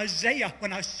 And when I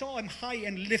saw him high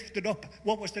and lifted up,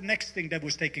 what was the next thing that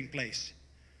was taking place?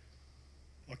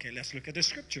 Okay, let's look at the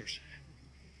scriptures.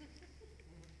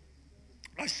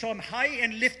 I saw him high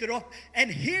and lifted up,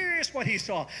 and here's what he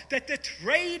saw, that the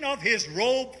train of his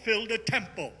robe filled the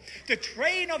temple. The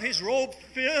train of his robe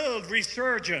filled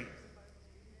Resurgent.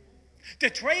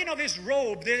 The train of his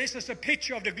robe, this is a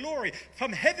picture of the glory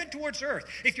from heaven towards earth.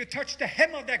 If you touch the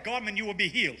hem of that garment, you will be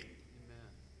healed. Amen.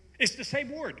 It's the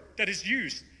same word that is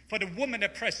used for the woman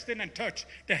that pressed in and touched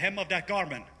the hem of that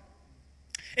garment.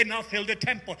 It now filled the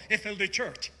temple. It filled the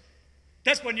church.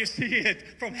 That's when you see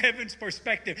it from heaven's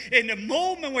perspective. In the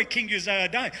moment when King Uzziah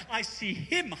died, I see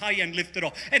him high and lifted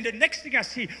up. And the next thing I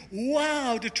see,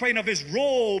 wow, the train of his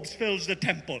robes fills the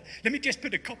temple. Let me just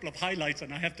put a couple of highlights,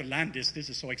 and I have to land this. This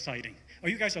is so exciting. Are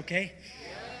you guys okay?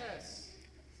 Yes.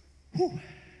 Whew.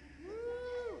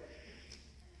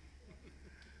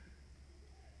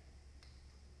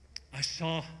 I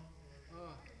saw,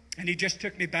 and he just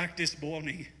took me back this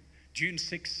morning, June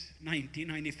 6,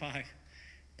 1995.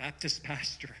 Baptist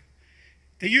pastor.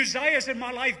 The Uzziahs in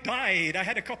my life died. I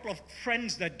had a couple of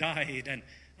friends that died, and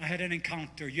I had an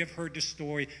encounter. You've heard the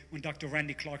story when Dr.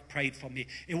 Randy Clark prayed for me.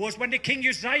 It was when the King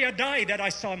Uzziah died that I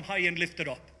saw him high and lifted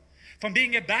up. From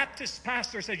being a Baptist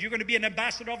pastor, said you're going to be an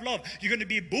ambassador of love. You're going to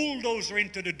be a bulldozer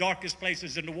into the darkest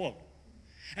places in the world.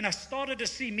 And I started to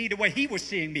see me the way he was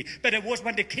seeing me. But it was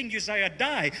when the King Uzziah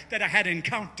died that I had an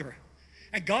encounter.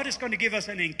 And God is going to give us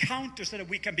an encounter so that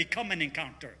we can become an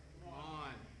encounter.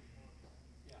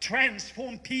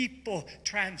 Transform people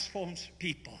transforms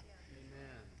people. Amen.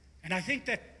 And I think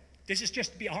that This is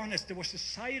just to be honest. There was a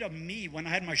side of me when I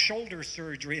had my shoulder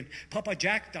surgery and Papa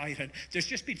Jack died. And there's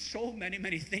just been so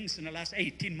many things in the last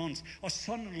 18 months. Our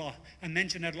son-in-law, I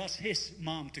mentioned, had lost his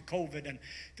mom to COVID. And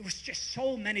there was just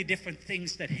so many different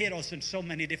things that hit us in so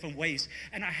many different ways.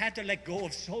 And I had to let go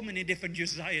of so many different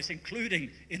Uzziahs, including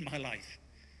in my life.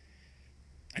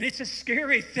 And it's a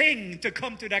scary thing to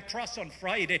come to that cross on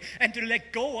Friday and to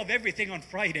let go of everything on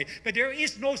Friday. But there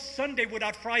is no Sunday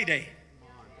without Friday.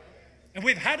 And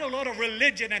we've had a lot of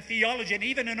religion and theology, and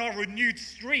even in our renewed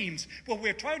streams, where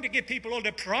we're trying to give people all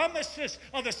the promises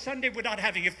of a Sunday without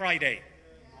having a Friday.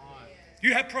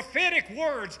 You have prophetic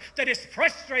words that is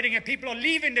frustrating, and people are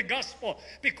leaving the gospel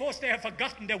because they have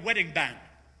forgotten their wedding band.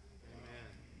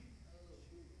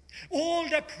 All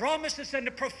the promises and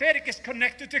the prophetic is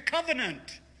connected to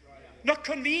covenant, not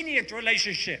convenient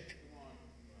relationship.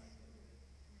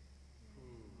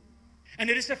 And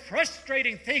it is a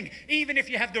frustrating thing. Even if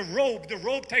you have the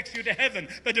robe takes you to heaven,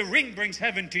 but the ring brings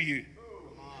heaven to you.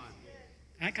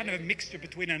 I'm kind of a mixture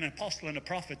between an apostle and a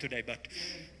prophet today, but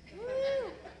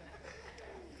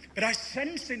I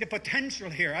sense in the potential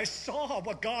here. I saw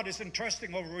what God is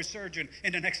entrusting over Resurgent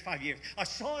in the next 5 years. I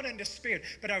saw it in the spirit,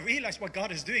 but I realized what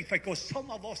God is doing, because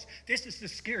some of us, this is the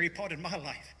scary part in my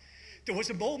life. There was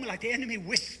a moment like the enemy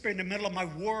whispered in the middle of my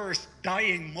worst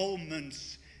dying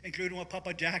moments, including when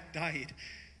Papa Jack died.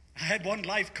 I had one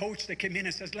life coach that came in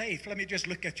and says, Leif, let me just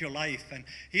look at your life. And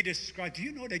he described, do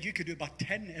you know that you could do about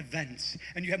 10 events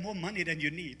and you have more money than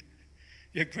you need?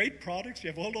 You have great products, you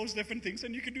have all those different things,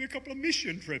 and you can do a couple of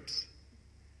mission trips.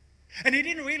 And he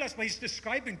didn't realize what he's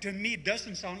describing to me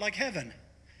doesn't sound like heaven.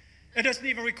 It doesn't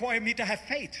even require me to have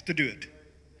faith to do it.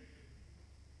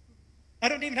 I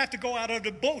don't even have to go out of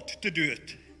the boat to do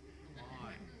it,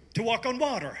 to walk on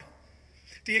water.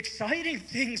 The exciting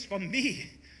things for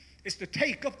me is to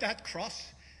take up that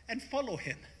cross and follow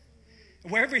him.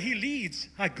 Wherever he leads,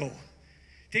 I go.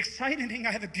 The exciting thing,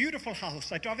 I have a beautiful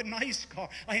house. I drive a nice car.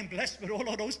 I am blessed with all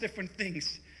of those different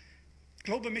things.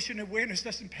 Global Mission Awareness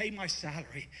doesn't pay my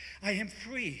salary. I am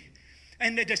free.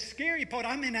 And the scary part,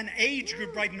 I'm in an age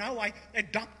group right now. I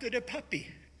adopted a puppy.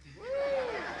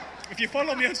 If you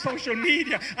follow me on social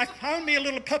media, I found me a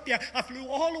little puppy. I flew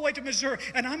all the way to Missouri,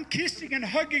 and I'm kissing and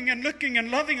hugging and looking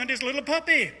and loving on this little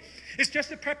puppy. It's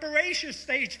just a preparation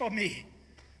stage for me.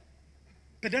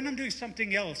 But then I'm doing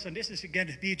something else, and this is,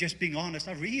 again, me just being honest.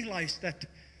 I realized that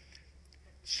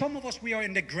some of us, we are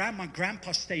in the grandma and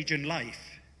grandpa stage in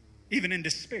life, even in the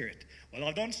spirit. Well,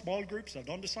 I've done small groups. I've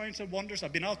done the Signs and Wonders.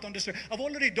 I've been out on the street. I've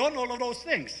already done all of those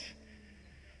things.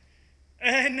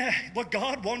 And what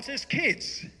God wants is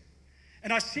kids.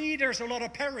 And I see there's a lot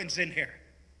of parents in here.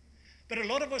 But a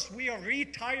lot of us, we are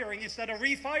retiring instead of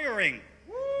refiring.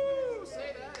 Woo!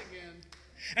 Say that again.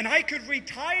 And I could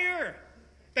retire,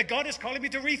 but God is calling me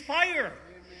to refire. Amen.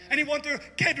 And he wants to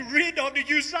get rid of the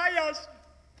Uzziahs.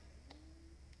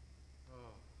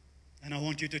 Oh. And I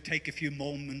want you to take a few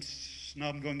moments. Now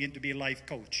I'm going in to be a life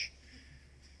coach.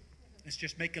 Let's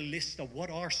just make a list of what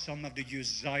are some of the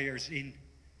Uzziahs in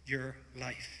your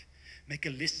life. Make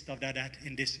a list of that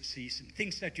in this season.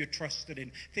 Things that you trusted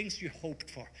in, things you hoped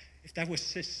for. If that was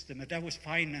system, if that was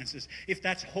finances, if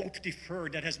that's hope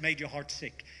deferred that has made your heart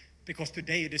sick. Because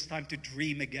today it is time to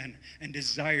dream again and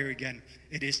desire again.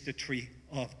 It is the tree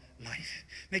of life.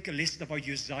 Make a list of our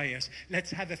Uzziahs.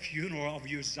 Let's have a funeral of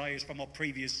Uzziahs from our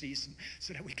previous season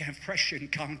so that we can fresh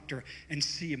encounter and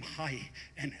see him high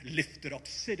and lifted up,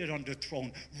 seated on the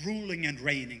throne, ruling and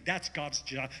reigning. That's God's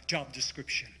job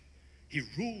description. He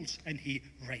rules and he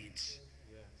reigns.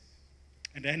 Yes.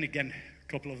 And then again, a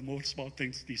couple of more small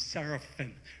things. The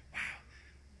seraphim. Wow.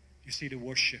 You see the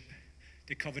worship.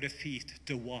 They cover the feet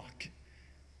to walk.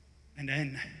 And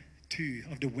then 2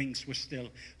 of the wings were still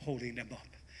holding them up.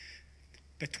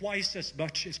 But twice as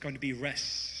much is going to be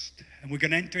rest. And we're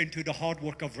going to enter into the hard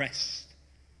work of rest.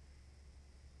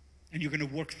 And you're going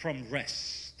to work from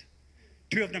rest.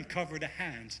 2 of them covered the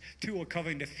hands, 2 were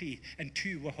covering the feet, and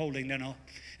 2 were holding them up.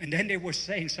 And then they were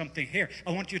saying something here.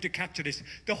 I want you to capture this.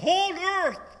 The whole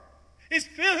earth is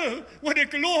filled with the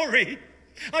glory.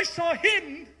 I saw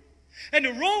him, and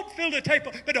the robe filled the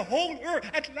table, but the whole earth,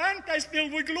 Atlanta is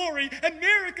filled with glory,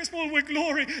 America is filled with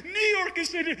glory, New York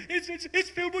is it's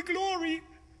filled with glory.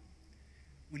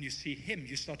 When you see him,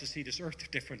 you start to see this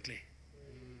earth differently.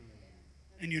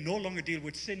 And you no longer deal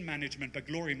with sin management, but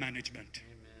glory management.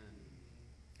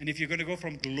 And if you're going to go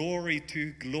from glory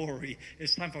to glory,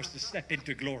 it's time for us to step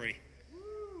into glory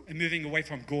and moving away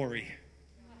from gory.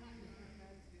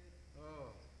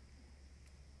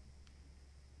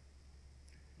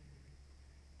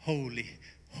 Holy,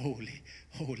 holy,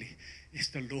 holy is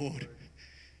the Lord.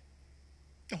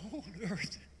 The whole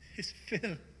earth is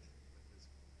filled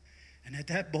And at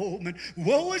that moment,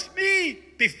 woe is me.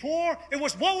 Before, it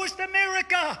was woe is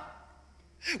America.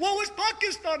 Woe is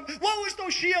Pakistan. Woe is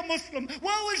those Shia Muslim.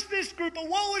 Woe is this group. And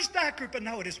woe is that group. And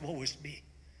now it is woe is me.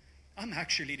 I'm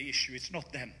actually the issue. It's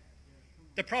not them.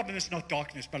 The problem is not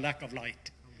darkness, but lack of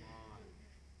light.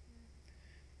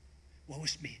 Woe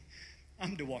is me.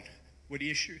 I'm the one with the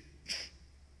issue.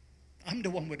 I'm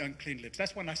the one with unclean lips.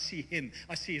 That's when I see him.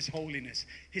 I see his holiness.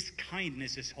 His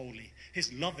kindness is holy.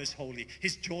 His love is holy.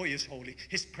 His joy is holy.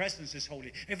 His presence is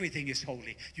holy. Everything is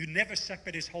holy. You never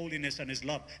separate his holiness and his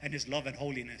love and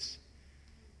holiness.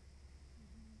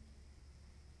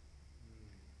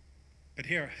 But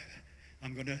here,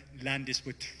 I'm going to land this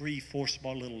with 3-4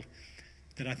 small little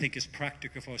that I think is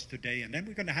practical for us today. And then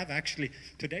we're going to have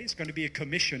today is going to be a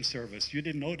commission service. You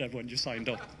didn't know that when you signed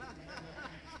up.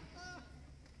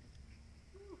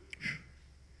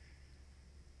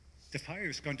 The fire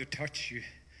is going to touch you,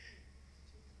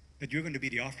 but you're going to be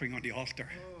the offering on the altar.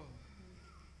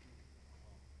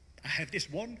 I have this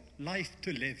one life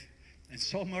to live and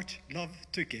so much love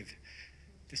to give.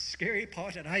 The scary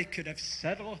part that I could have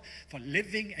settled for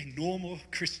living a normal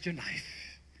Christian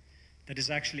life that is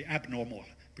actually abnormal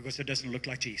because it doesn't look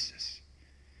like Jesus.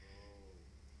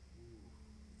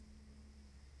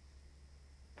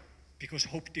 Because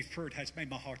hope deferred has made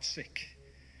my heart sick.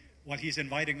 While he's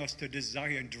inviting us to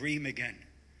desire and dream again,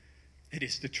 it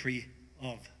is the tree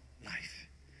of life.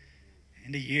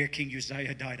 In the year King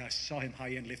Uzziah died, I saw him high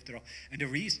and lifted up. And the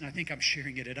reason I think I'm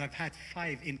sharing it is I've had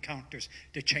 5 encounters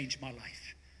that changed my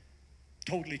life.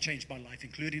 Totally changed my life,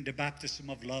 including the baptism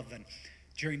of love. And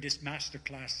during this master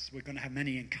class, we're going to have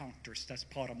many encounters. That's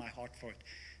part of my heart for it.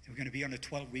 We're going to be on a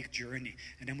 12-week journey.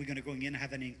 And then we're going to go in and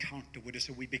have an encounter with it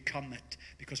so we become it.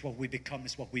 Because what we become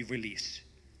is what we release.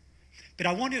 But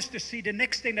I want us to see the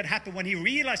next thing that happened when he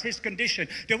realized his condition.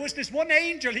 There was this one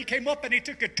angel. He came up and he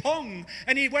took a tongue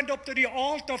and he went up to the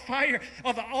altar fire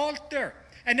of the altar.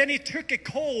 And then he took a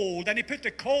coal and he put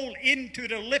the coal into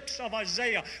the lips of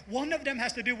Isaiah. One of them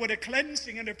has to do with the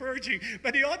cleansing and the purging.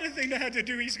 But the other thing that had to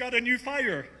do, he's got a new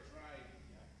fire.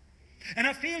 And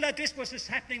I feel that this was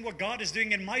happening what God is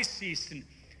doing in my season.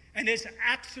 And it's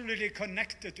absolutely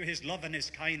connected to his love and his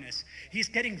kindness. He's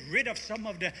getting rid of some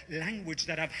of the language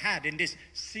that I've had in these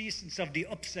seasons of the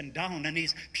ups and downs. And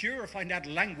he's purifying that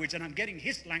language. And I'm getting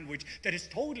his language that is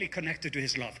totally connected to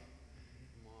his love.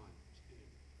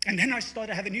 And then I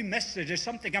started having a new message. There's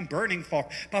something I'm burning for.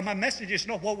 But my message is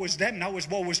not woe was them, now it's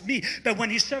woe was me. But when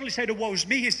he suddenly said woe was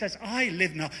me, he says, I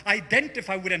live now. I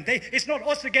identify with them. It's not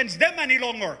us against them any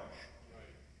longer.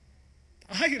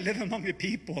 I live among the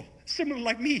people, similar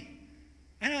like me.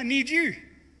 And I need you.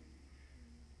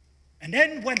 And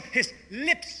then when his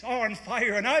lips are on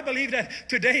fire, and I believe that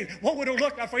today, what would it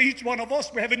look like for each one of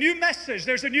us? We have a new message.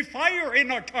 There's a new fire in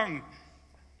our tongue.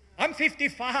 I'm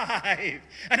 55,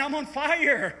 and I'm on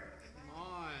fire.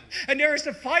 And there is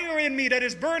a fire in me that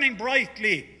is burning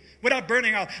brightly without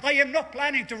burning out. I am not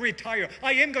planning to retire.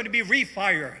 I am going to be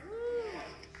refire.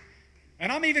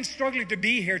 And I'm even struggling to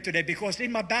be here today because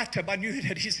in my bathtub, I knew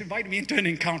that he's invited me into an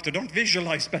encounter. Don't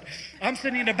visualize, but I'm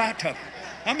sitting in the bathtub.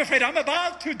 I'm afraid I'm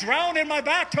about to drown in my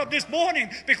bathtub this morning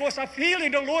because I'm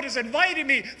feeling the Lord is inviting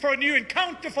me for a new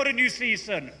encounter for the new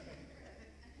season.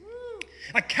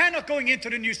 I cannot go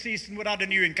into the new season without a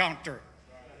new encounter.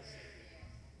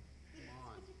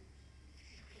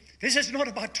 This is not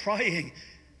about trying.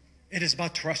 It is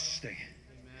about trusting.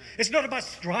 It's not about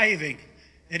striving.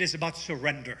 It is about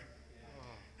surrender.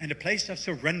 And the place of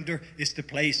surrender is the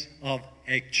place of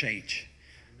exchange.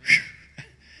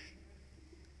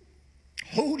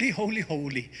 Holy, holy,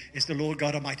 holy is the Lord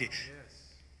God Almighty.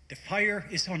 The fire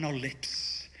is on our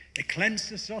lips. It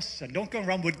cleanses us. And don't go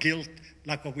around with guilt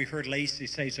like what we heard Lacey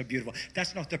say so beautiful.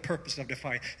 That's not the purpose of the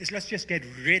fire. It's let's just get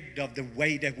rid of the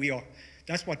way that we are.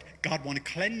 That's what God wants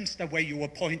to cleanse the way you were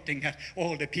pointing at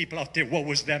all the people out there. Woe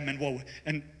was them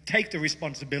and take the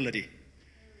responsibility.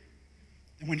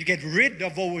 And when you get rid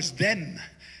of what was them,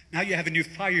 now you have a new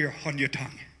fire on your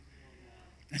tongue.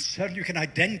 And suddenly you can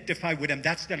identify with them.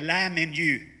 That's the lamb in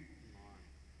you.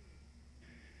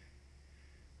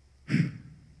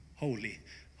 Holy,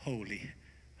 holy,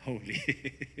 holy.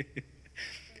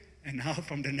 And now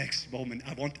from the next moment,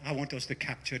 I want us to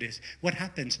capture this. What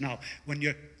happens now? When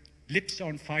your lips are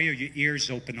on fire, your ears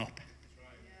open up.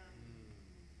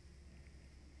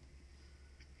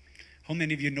 How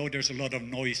many of you know there's a lot of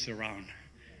noise around?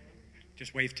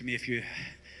 Just wave to me if you...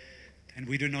 And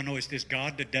we do not know, is this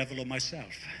God, the devil, or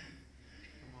myself?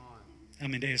 I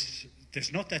mean,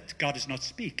 there's not that God is not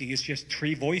speaking. It's just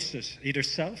 3 voices. Either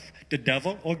self, the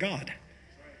devil, or God.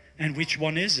 And which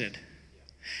one is it?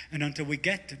 And until we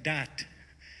get that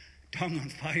tongue on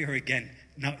fire again.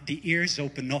 Now the ears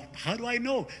open up. How do I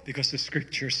know? Because the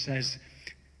scripture says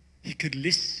he could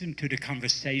listen to the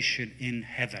conversation in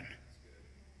heaven.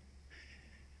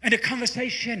 And the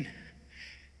conversation,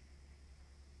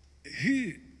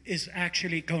 who is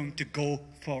actually going to go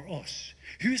for us?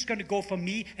 Who is going to go for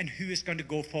me and who is going to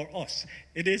go for us?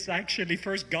 It is actually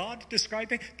first God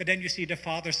describing, but then you see the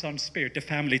Father, Son, Spirit, the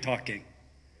family talking.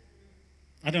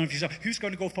 I don't know if you saw, who's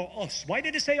going to go for us? Why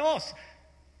did it say us?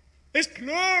 It's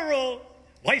plural.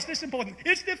 Why is this important?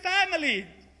 It's the family.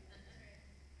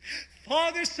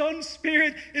 Father, Son,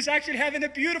 Spirit is actually having a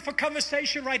beautiful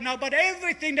conversation right now about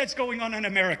everything that's going on in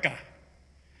America.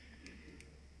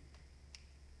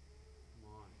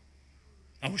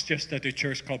 I was just at a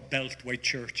church called Beltway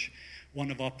Church, one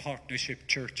of our partnership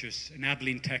churches in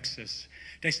Abilene, Texas.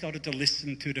 They started to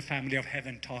listen to the family of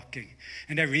heaven talking.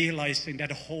 And they're realizing that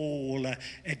the whole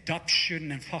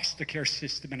adoption and foster care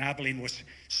system in Abilene was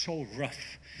so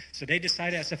rough. So they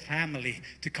decided as a family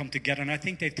to come together. And I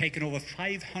think they've taken over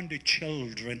 500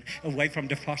 children away from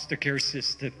the foster care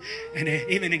system. And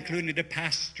even including the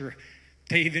pastor,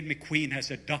 David McQueen,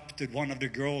 has adopted one of the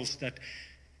girls that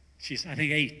she's, I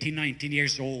think, 18, 19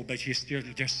 years old, but she's still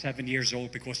just 7 years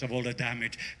old because of all the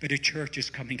damage. But the church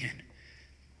is coming in.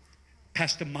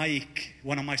 Pastor Mike,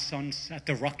 one of my sons at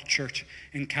the Rock Church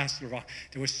in Castle Rock,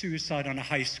 there was suicide on a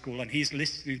high school, and he's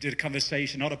listening to the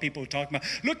conversation. Other people are talking about,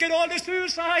 look at all the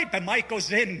suicide. But Mike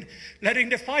goes in, letting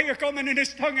the fire come in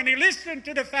his tongue, and he listened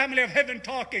to the family of heaven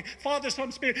talking. Father,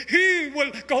 Son, Spirit, who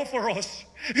will go for us?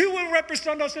 Who will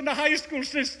represent us in the high school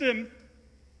system?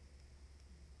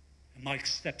 Mike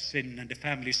steps in and the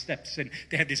family steps in.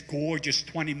 They have this gorgeous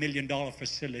 $20 million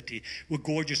facility with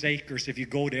gorgeous acres if you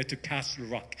go there to Castle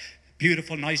Rock.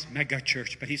 Beautiful, nice mega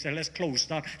church. But he said, let's close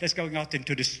down. Let's go out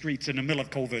into the streets in the middle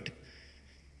of COVID.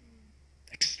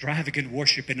 Extravagant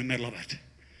worship in the middle of it.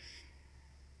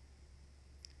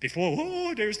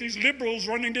 Before, there's these liberals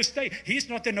running the state. He's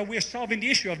not in. We're solving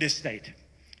the issue of this state.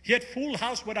 He had full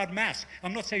house without mask.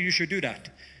 I'm not saying you should do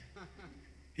that.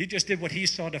 He just did what he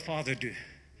saw the Father do.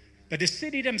 But the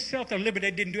city themselves, the liberty,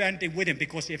 they didn't do anything with him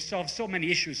because they've solved so many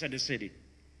issues in the city.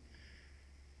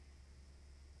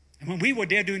 And when we were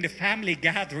there doing the family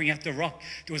gathering at the Rock,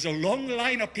 there was a long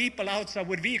line of people outside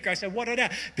with vehicles. I said, what are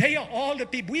that? They are all the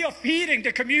people. We are feeding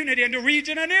the community in the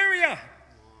region and area.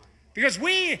 Because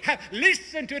we have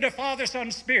listened to the Father, Son,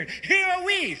 Spirit. Here are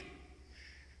we.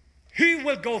 Who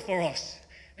will go for us?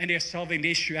 And they're solving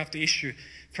issue after issue.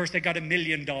 First, they got $1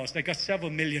 million. They got several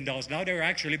 $1 million. Now they're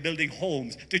actually building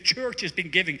homes. The church has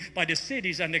been giving by the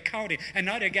cities and the county. And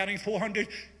now they're getting 400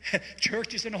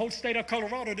 churches in the whole state of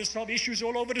Colorado to solve issues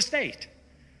all over the state.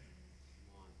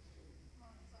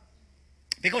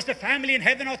 Because the family in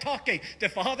heaven are talking. The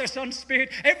Father, Son,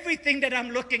 Spirit. Everything that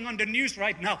I'm looking on the news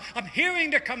right now, I'm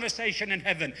hearing the conversation in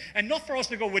heaven. And not for us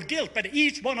to go with guilt, but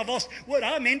each one of us, what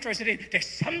I'm interested in, there's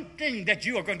something that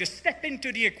you are going to step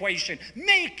into the equation.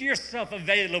 Make yourself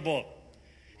available.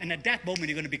 And at that moment,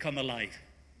 you're going to become alive.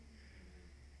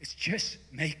 It's just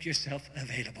make yourself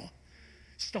available.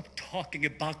 Stop talking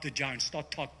about the giant.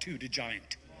 Start talk to the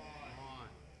giant.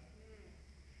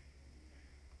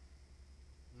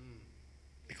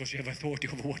 Because you have authority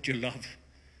over what you love.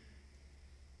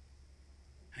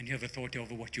 And you have authority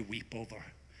over what you weep over.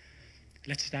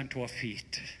 Let's stand to our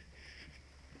feet.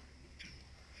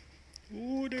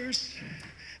 Oh,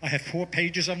 I have 4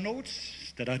 pages of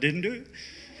notes that I didn't do.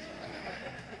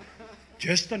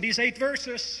 Just on these 8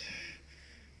 verses.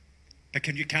 But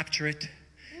can you capture it?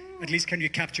 At least can you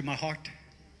capture my heart?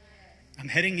 I'm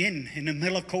heading in the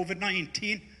middle of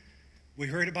COVID-19. We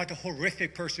heard about the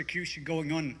horrific persecution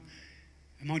going on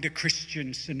among the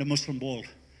Christians in the Muslim world.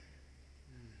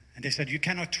 And they said, you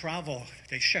cannot travel.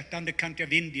 They shut down the country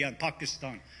of India and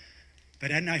Pakistan.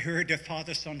 But then I heard the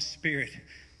Father, Son, Spirit,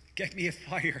 get me a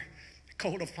fire, a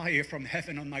coal of fire from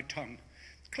heaven on my tongue.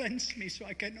 Cleanse me so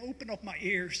I can open up my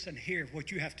ears and hear what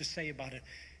you have to say about it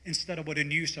instead of what the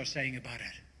news are saying about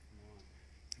it.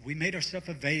 We made ourselves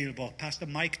available. Pastor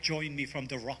Mike joined me from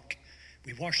the Rock.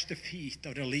 We washed the feet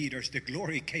of the leaders. The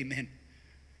glory came in.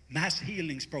 Mass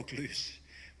healings broke loose.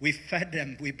 We fed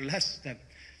them, we blessed them,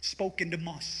 spoke in the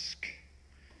mosque.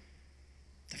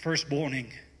 The first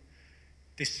morning,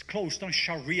 they closed on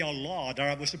Sharia law that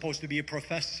I was supposed to be a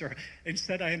professor.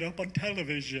 Instead, I ended up on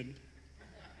television.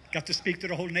 Got to speak to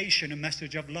the whole nation a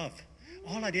message of love.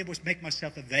 All I did was make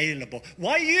myself available.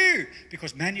 Why you?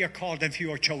 Because many are called and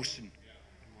few are chosen.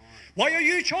 Why are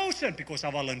you chosen? Because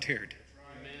I volunteered.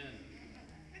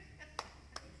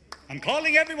 I'm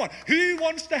calling everyone. Who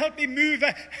wants to help me move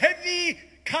a heavy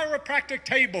chiropractic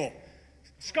table?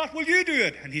 Scott, will you do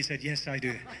it? And he said, yes, I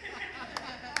do.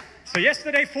 So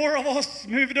yesterday, 4 of us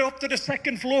moved up to the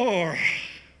second floor.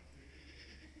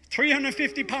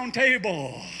 350-pound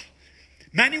table.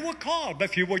 Many were called, but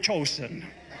few were chosen.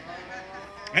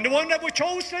 And the one that were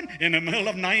chosen, in the middle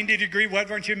of 90-degree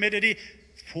weather and humidity,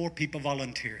 4 people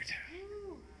volunteered.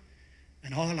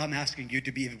 And all I'm asking you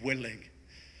to be willing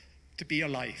to be a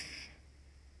life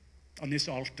on this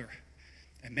altar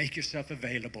and make yourself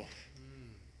available.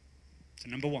 So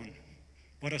number one,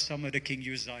 what are some of the King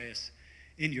Uzziahs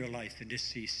in your life in this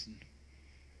season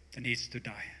that needs to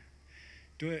die?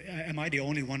 Am I the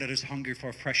only one that is hungry for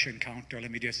a fresh encounter? Let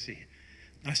me just see.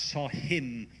 I saw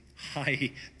him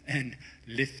high and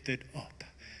lifted up,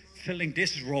 filling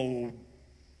this robe,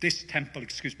 this temple,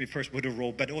 first with a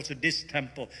robe, but also this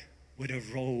temple with a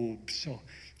robe. So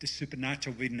the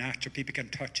supernatural will be natural. People can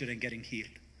touch it and getting healed.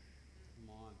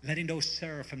 Letting those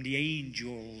seraphim, the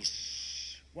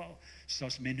angels, wow,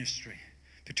 starts ministry.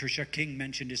 Patricia King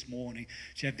mentioned this morning,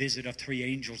 she had a visit of 3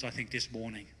 angels, I think, this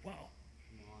morning. Wow.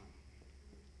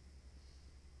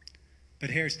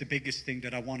 But here's the biggest thing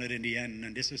that I wanted in the end,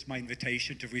 and this is my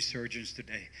invitation to Resurgence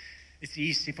today. It's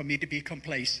easy for me to be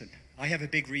complacent. I have a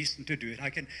big reason to do it.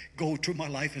 I can go through my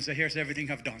life and say, here's everything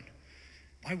I've done.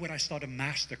 Why would I start a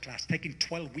master class taking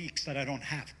 12 weeks that I don't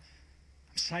have?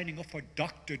 I'm signing up for a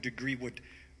doctor degree with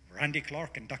Randy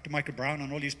Clark and Dr. Michael Brown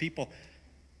and all these people.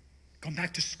 Come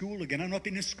back to school again. I've not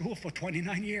been in school for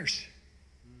 29 years.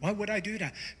 Why would I do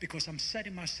that? Because I'm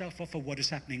setting myself up for what is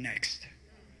happening next.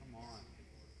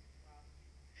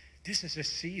 This is a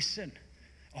season.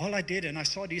 All I did, and I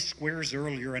saw these squares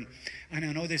earlier, and I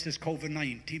know this is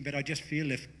COVID-19, but I just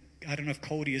feel I don't know if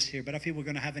Cody is here, but I feel we're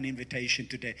going to have an invitation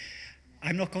today.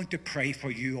 I'm not going to pray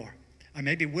for you, or I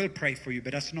maybe will pray for you,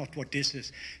 but that's not what this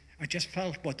is. I just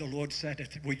felt what the Lord said.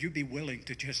 Would you be willing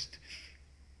to just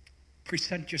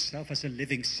present yourself as a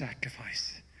living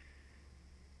sacrifice?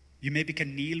 You maybe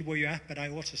can kneel where you're at, but I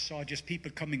also saw just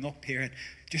people coming up here, and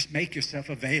just make yourself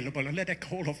available and let that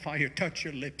coal of fire touch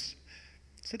your lips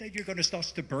so that you're going to start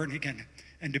to burn again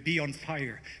and to be on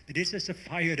fire. But this is a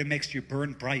fire that makes you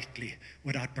burn brightly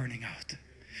without burning out.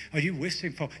 Are you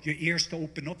wishing for your ears to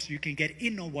open up so you can get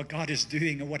in on what God is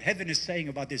doing and what heaven is saying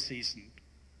about this season?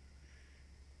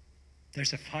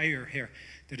 There's a fire here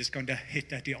that is going to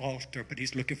hit at the altar, but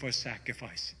he's looking for a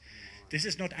sacrifice. This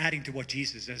is not adding to what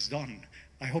Jesus has done.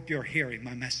 I hope you're hearing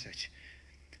my message.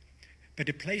 But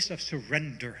the place of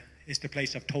surrender is the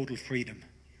place of total freedom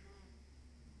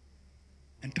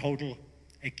and total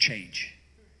exchange.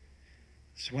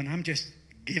 So when I'm just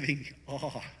giving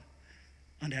all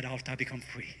on that altar, I become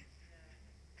free.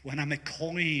 When I'm a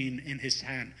coin in his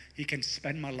hand, he can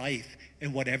spend my life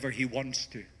in whatever he wants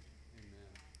to.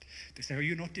 They say, are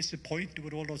you not disappointed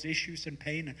with all those issues and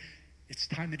pain? And it's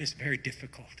time it is very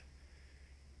difficult.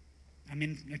 I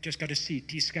mean, I just got a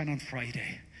CT scan on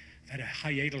Friday. I've had a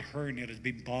hiatal hernia that's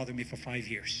been bothering me for 5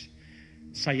 years.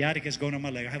 Sciatica is going on my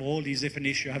leg. I have all these different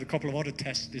issues. I have a couple of other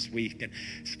tests this week, and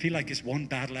I feel like it's one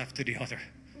battle after the other.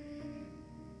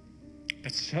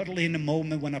 But suddenly in the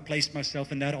moment when I place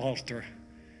myself in that altar,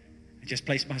 I just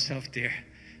place myself there,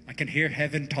 I can hear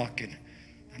heaven talking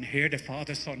and hear the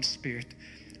Father, Son, Spirit.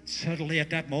 Suddenly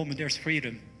at that moment there's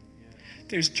freedom.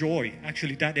 There's joy.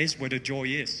 Actually, that is where the joy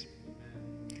is.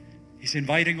 He's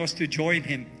inviting us to join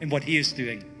him in what he is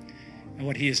doing and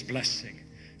what he is blessing.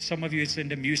 Some of you, it's in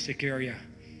the music area.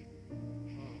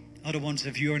 Other ones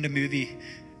of you are in the movie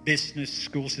business,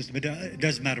 school system. It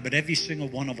doesn't matter. But every single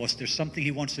one of us, there's something he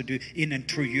wants to do in and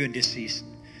through you in this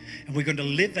season. And we're going to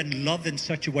live and love in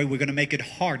such a way we're going to make it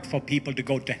hard for people to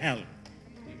go to hell.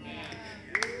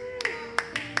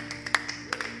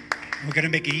 We're going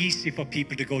to make it easy for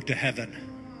people to go to heaven,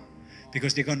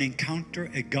 because they're going to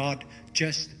encounter a God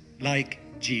just like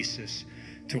Jesus,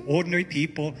 through ordinary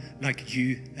people like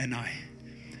you and I.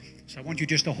 So I want you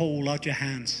just to hold out your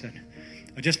hands. And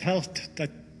I just felt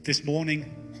that this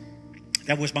morning,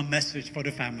 that was my message for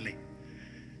the family.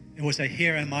 It was a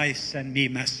here am I, send me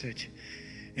message.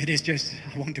 It is just,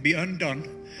 I want to be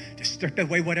undone. To strip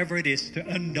away whatever it is, to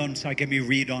undone so I can be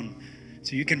redone.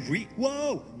 So you can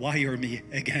wire me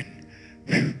again.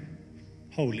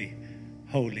 Holy,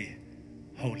 holy,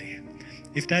 holy.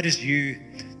 If that is you,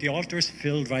 the altar is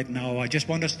filled right now. I just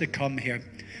want us to come here.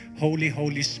 Holy,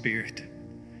 Holy Spirit.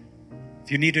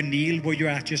 If you need to kneel where you're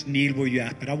at, just kneel where you're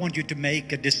at. But I want you to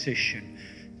make a decision.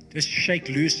 Just shake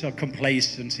loose of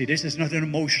complacency. This is not an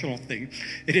emotional thing.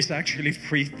 It is actually a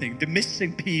free thing. The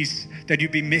missing piece that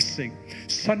you've been missing.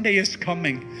 Sunday is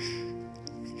coming.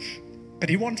 But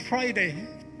he wants Friday.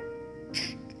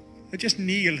 Just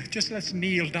kneel. Just let's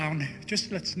kneel down.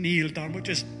 Just let's kneel down. We're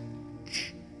just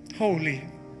holy.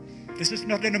 This is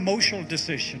not an emotional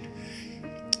decision.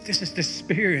 This is the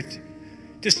Spirit.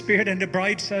 The Spirit, and the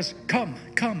bride says, come,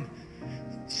 come.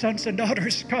 Sons and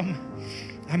daughters, come.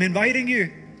 I'm inviting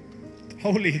you.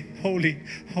 Holy, holy,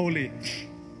 holy.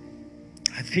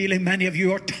 I'm feeling many of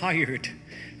you are tired.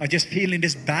 I'm just feeling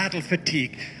this battle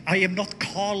fatigue. I am not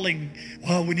calling,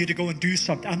 well, we need to go and do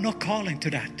something. I'm not calling to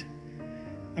that.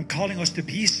 I'm calling us to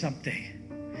be something.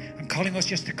 I'm calling us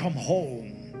just to come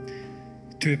home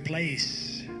to a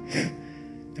place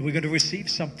that we're going to receive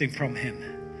something from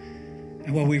Him.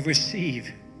 And when we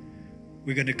receive,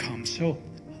 we're going to come. So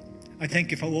I thank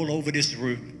you for all over this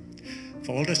room,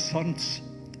 for all the sons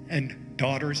and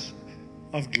daughters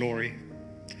of glory.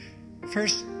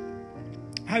 First,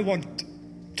 I want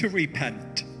to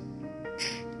repent.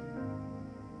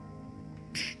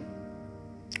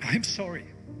 I'm sorry.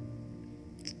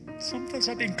 Sometimes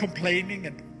I've been complaining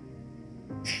and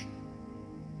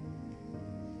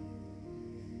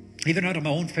even out of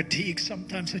my own fatigue,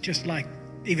 sometimes I just like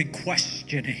even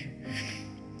questioning.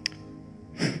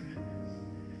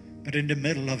 But in the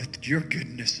middle of it, your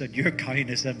goodness and your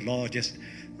kindness and love just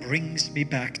brings me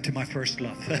back to my first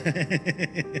love.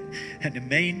 And the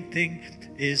main thing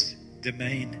is the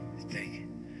main thing.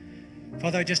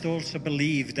 Father, I just also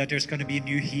believe that there's going to be a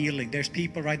new healing. There's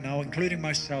people right now, including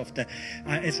myself, that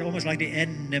it's almost like the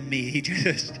enemy. He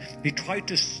tried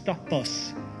to stop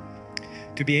us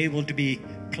to be able to be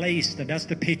placed. And that's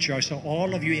the picture. I saw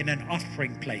all of you in an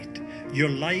offering plate. Your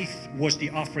life was the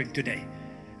offering today.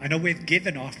 I know we've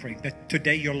given offering, but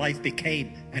today your life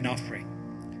became an offering.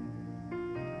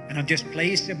 And I'm just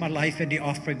placing my life in the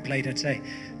offering plate and say,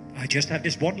 I just have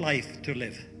this one life to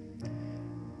live.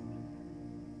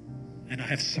 And I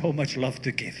have so much love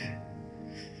to give.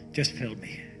 Just fill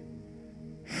me.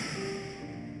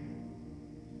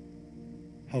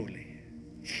 Holy.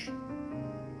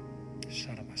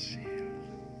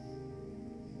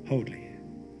 Holy.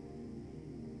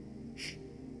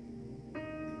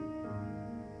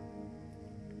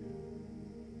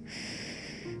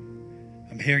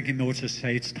 I'm hearing Him also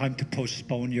say it's time to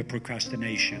postpone your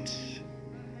procrastinations.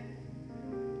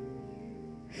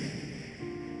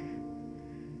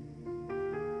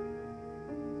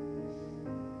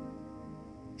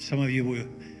 Some of you will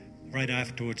right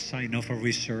afterwards sign off for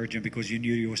resurgent because you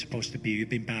knew you were supposed to be. You've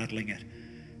been battling it.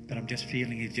 But I'm just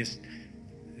feeling it just,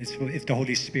 if the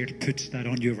Holy Spirit puts that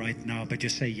on you right now, but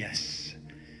just say yes.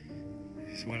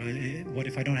 Well, what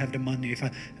if I don't have the money? If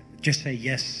I just say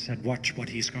yes and watch what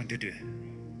He's going to do.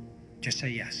 Just say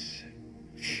yes.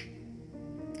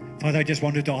 Father, I just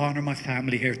wanted to honor my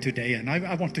family here today, and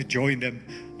I want to join them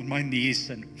on my knees.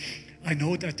 And I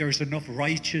know that there's enough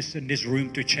righteous in this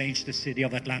room to change the city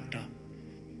of Atlanta.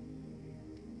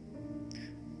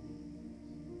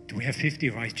 Do we have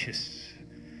 50 righteous?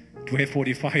 Do we have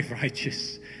 45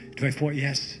 righteous? Do we have 40?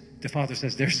 Yes. The Father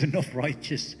says there's enough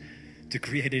righteous to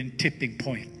create a tipping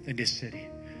point in this city.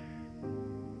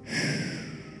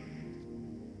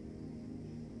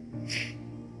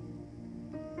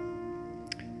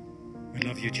 We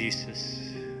love you,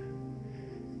 Jesus.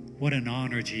 What an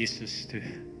honor, Jesus, to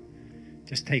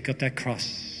just take up that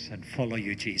cross and follow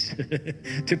you, Jesus.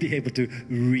 To be able to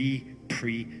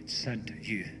represent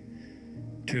you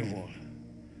to the world.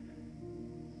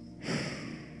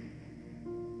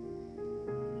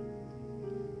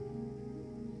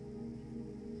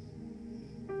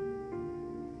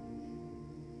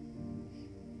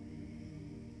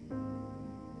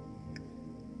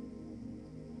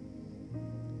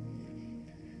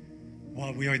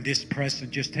 While we are in this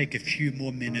present, just take a few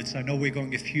more minutes. I know we're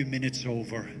going a few minutes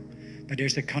over, but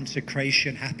there's a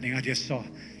consecration happening. I just saw.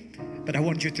 But I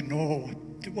want you to know,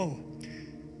 whoa,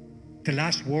 the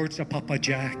last words of Papa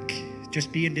Jack,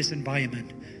 just be in this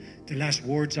environment. The last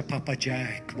words of Papa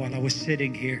Jack while I was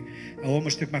sitting here. I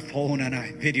almost took my phone and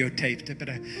I videotaped it, but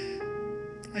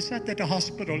I sat at the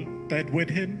hospital bed with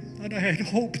him and I had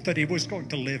hoped that he was going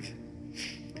to live.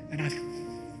 And I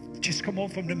just come home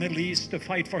from the Middle East to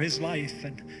fight for his life,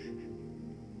 and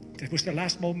it was the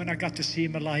last moment I got to see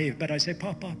him alive. But I said,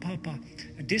 Papa, Papa.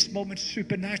 And this moment,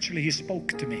 supernaturally, he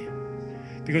spoke to me,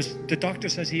 because the doctor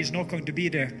says he is not going to be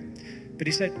there. But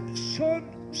he said, son,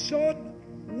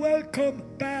 welcome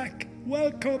back,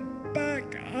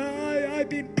 I've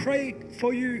been praying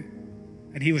for you.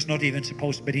 And he was not even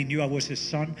supposed, but he knew I was his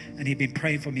son, and he'd been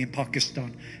praying for me in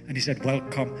Pakistan. And he said,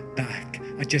 welcome back.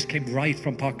 I just came right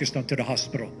from Pakistan to the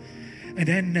hospital. And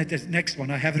then the next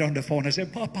one, I have it on the phone. I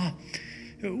said, Papa,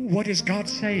 what is God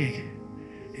saying?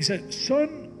 He said,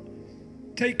 son,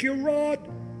 take the rod,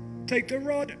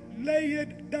 lay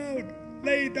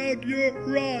down your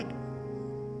rod.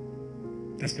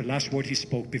 That's the last word he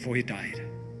spoke before he died.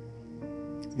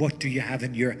 What do you have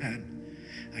in your hand?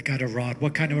 I got a rod.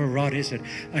 What kind of a rod is it?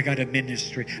 I got a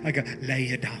ministry. Lay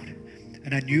it down.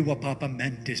 And I knew what Papa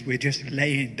meant is we're just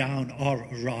laying down our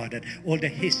rod, and all the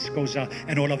hiss goes out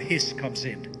and all of his comes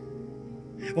in.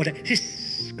 All the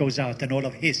hiss goes out and all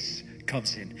of his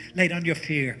comes in. Lay down your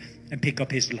fear and pick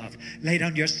up his love. Lay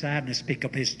down your sadness, pick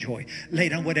up his joy. Lay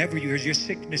down whatever your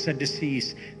sickness and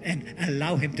disease, and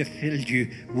allow him to fill you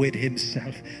with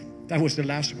himself. That was the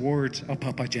last words of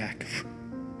Papa Jack.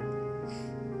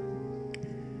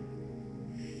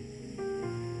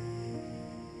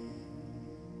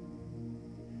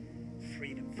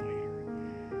 Freedom fighter.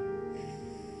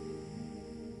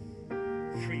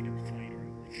 Freedom fighter.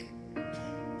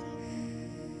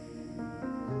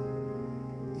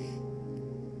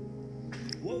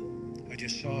 I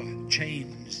just saw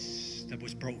chains that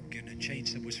was broken and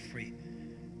chains that was free.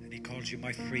 And he calls you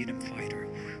my freedom fighter.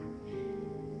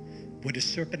 Where the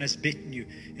serpent has bitten you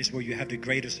is where you have the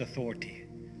greatest authority,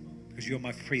 because you're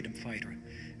my freedom fighter.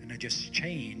 And I just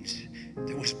chains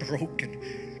that was broken.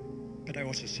 But I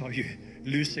also saw you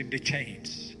loosing the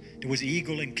chains. There was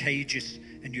eagle in cages,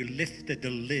 and you lifted the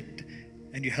lid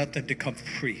and you helped them to come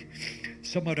free.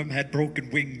 Some of them had broken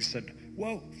wings, and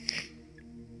whoa.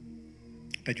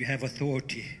 But you have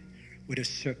authority where the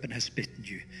serpent has bitten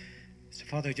you. So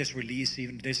Father, just release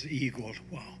even this eagle.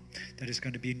 Wow, that is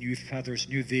going to be new feathers,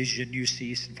 new vision, new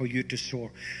season for you to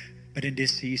soar. But in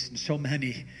this season, so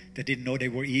many that didn't know they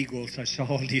were eagles. I saw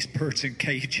all these birds in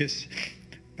cages.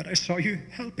 But I saw you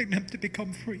helping them to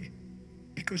become free,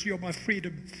 because you're my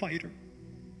freedom fighter.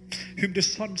 Whom the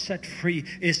Son set free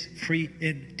is free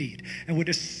indeed. And where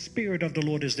the Spirit of the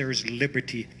Lord is, there is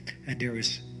liberty and there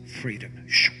is freedom.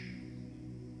 Shoo.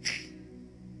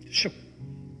 Shoo.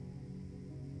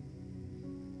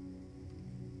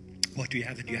 What do you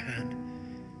have in your hand?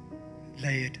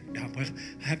 Lay it down. Well,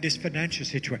 I have this financial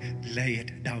situation. Lay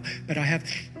it down. But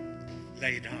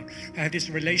lay it down. I have this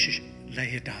relationship. Lay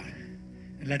it down.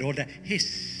 And let all the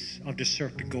hiss of the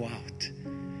serpent go out.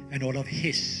 And all of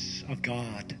hiss of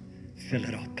God fill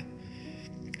it up.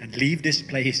 And leave this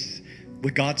place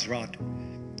with God's rod,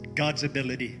 God's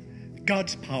ability,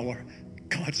 God's power,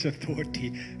 God's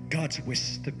authority, God's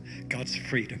wisdom, God's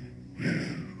freedom.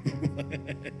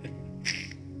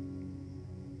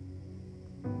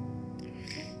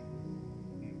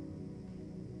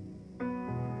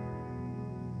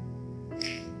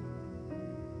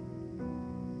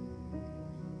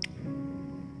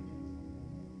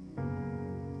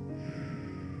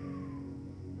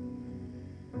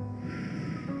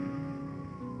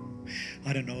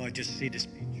 I don't know, I just see this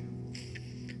picture.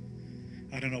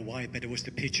 I don't know why, but it was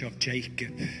the picture of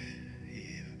Jacob.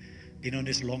 He'd been on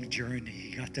this long journey.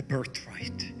 He got the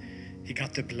birthright. He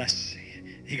got the blessing.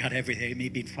 He got everything.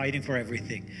 He'd been fighting for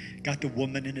everything. Got the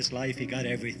woman in his life. He got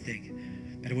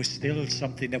everything. But it was still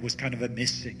something that was kind of a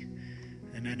missing.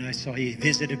 And then I saw he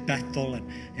visited Bethel, and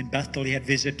in Bethel he had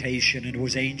visitation, and there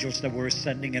was angels that were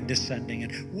ascending and descending.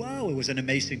 And wow, it was an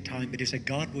amazing time. But he said,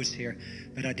 God was here,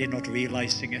 but I did not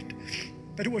realizing it.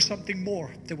 But there was something more.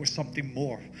 There was something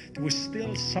more. There was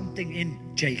still something in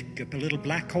Jacob, a little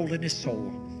black hole in his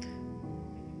soul.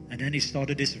 And then he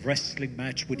started this wrestling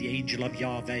match with the angel of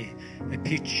Yahweh, a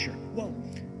picture. Whoa.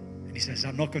 And he says,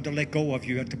 I'm not going to let go of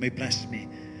you until you bless me.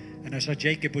 And I saw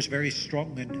Jacob was very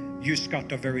strong, and you,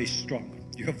 Scott, are very strong.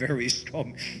 You're very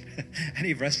strong. And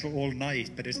he wrestled all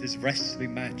night, but it's this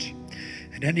wrestling match.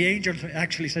 And then the angel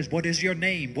actually says, what is your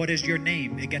name? What is your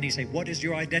name? Again, he says, what is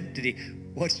your identity?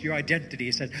 What's your identity?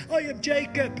 He says, I am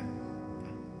Jacob.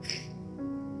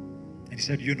 And he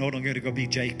said, you're no longer going to be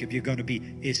Jacob. You're going to be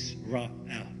Israel.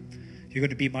 You're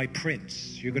going to be my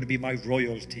prince. You're going to be my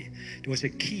royalty. There was a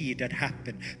key that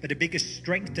happened. But the biggest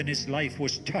strength in his life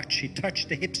was touch. He touched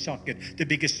the hip socket, the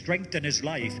biggest strength in his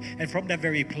life. And from that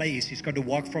very place, he's going to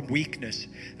walk from weakness.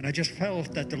 And I just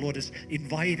felt that the Lord is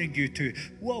inviting you to,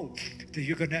 whoa, that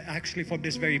you're going to actually from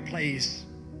this very place,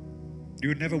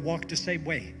 you'll never walk the same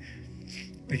way.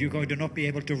 But you're going to not be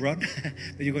able to run,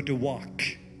 but you're going to walk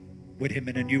with him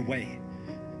in a new way.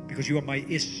 Because you are my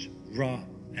Israel.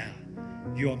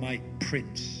 You are my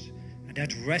prince. And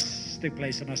that resting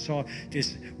place. And I saw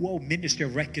this, ministry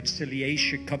of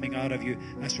reconciliation coming out of you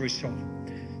as a result.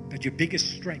 But your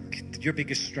biggest strength,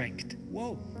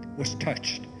 was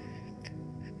touched.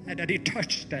 And then he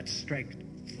touched that strength.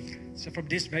 So from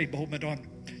this very moment on,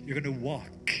 you're going to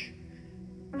walk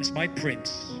as my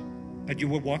prince. But you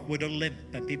will walk with a limp.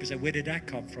 And people say, where did that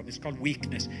come from? It's called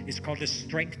weakness. It's called the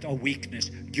strength of weakness.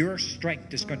 Your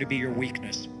strength is going to be your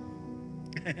weakness.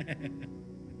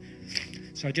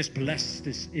 So I just bless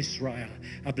this Israel.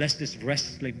 I bless this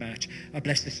wrestling match. I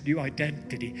bless this new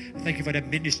identity. I thank you for the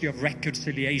ministry of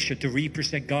reconciliation to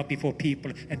represent God before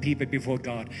people and people before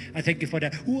God. I thank you for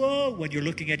that. Whoa, when you're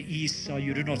looking at Esau,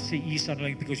 you do not see Esau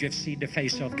because you have seen the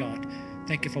face of God.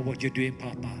 Thank you for what you're doing,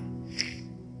 Papa.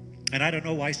 And I don't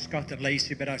know why Scott and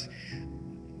Lacey, but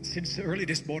since early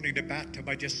this morning, the bathtub,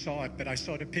 I just saw it, but I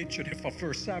saw the picture for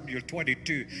 1 Samuel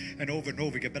 22 and over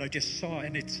again, but I just saw,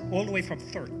 and it's all the way from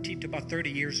 13 to about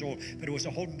 30 years old, but it was a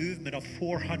whole movement of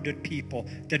 400 people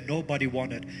that nobody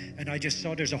wanted, and I just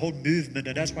saw there's a whole movement,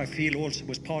 and that's why I feel also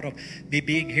was part of me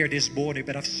being here this morning,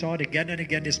 but I've saw it again and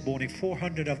again this morning,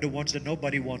 400 of the ones that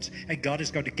nobody wants, and God is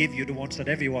going to give you the ones that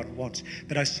everyone wants,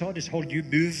 but I saw this whole new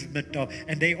movement of,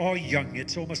 and they are young,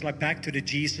 it's almost like back to the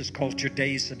Jesus culture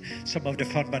days and some of the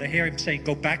fun. But I hear him saying,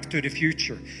 go back to the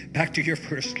future, back to your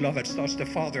first love. It starts the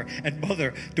father and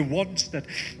mother, the ones that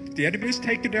the enemy has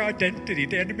taken their identity.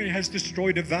 The enemy has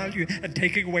destroyed the value and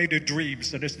taking away the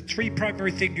dreams. And there's the three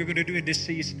primary things you're going to do in this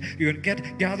season. You're going to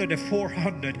gather the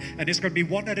 400, and it's going to be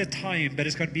one at a time, but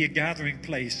it's going to be a gathering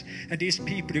place. And these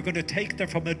people, you're going to take them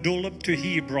from Adullam to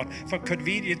Hebron, from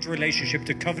convenient relationship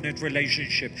to covenant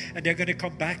relationship. And they're going to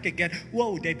come back again.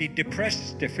 Whoa, they've been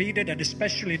depressed, defeated, and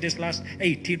especially in this last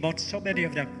 18 months, so many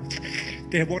of them,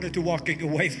 they wanted to walking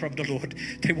away from the Lord.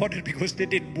 They wanted because they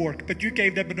didn't work. But you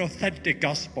gave them an authentic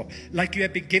gospel, like you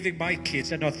have been giving my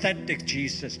kids an authentic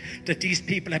Jesus that these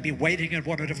people have been waiting and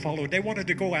wanted to follow. They wanted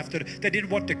to go after. They didn't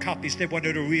want the copies. They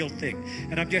wanted a real thing.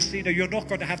 And I'm just saying that you're not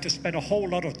going to have to spend a whole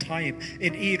lot of time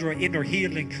in either inner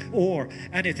healing or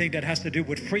anything that has to do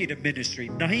with freedom ministry.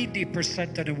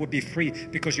 90% of them will be free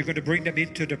because you're going to bring them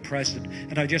into the present.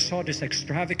 And I just saw this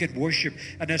extravagant worship.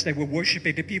 And as they were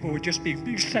worshiping, the people were just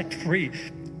being set free.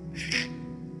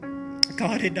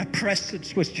 God in that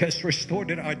presence was just restored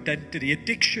in identity.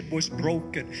 Addiction was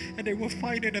broken, and they were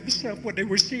finding themselves. When they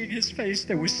were seeing his face,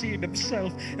 they were seeing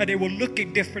themselves, and they were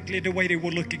looking differently the way they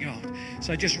were looking out.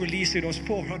 So I just released those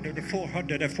 400 and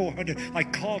 400 and 400. I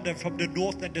called them from the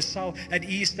north and the south and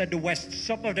east and the west.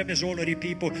 Some of them is already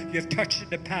people you have touched in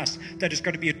the past that is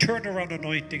going to be a turnaround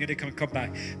anointing, and they can come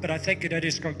back. But I think that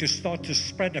is going to start to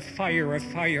spread a fire, a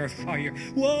fire, a fire.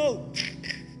 Whoa!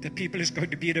 The people is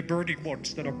going to be the burning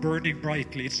ones that are burning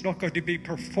brightly. It's not going to be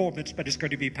performance, but it's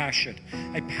going to be passion.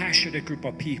 A passionate group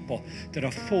of people that are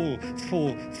full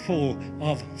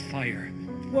of fire.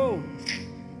 Whoa.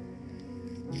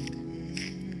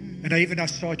 And I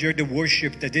saw during the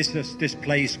worship that this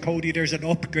place, Cody, there's an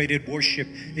upgraded worship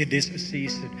in this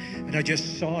season. And I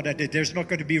just saw that there's not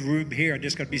going to be room here. And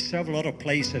there's going to be several other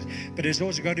places. But there's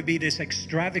also going to be this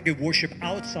extravagant worship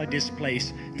outside this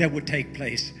place that would take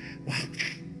place. Wow.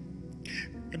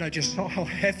 And I just saw how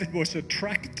heaven was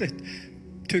attracted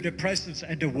to the presence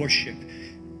and the worship.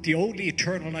 The only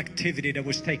eternal activity that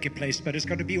was taking place, but it's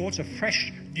going to be also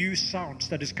fresh new sounds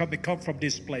that is come from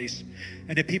this place,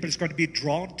 and the people is going to be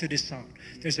drawn to this sound.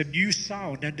 There's a new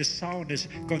sound, and the sound is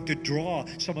going to draw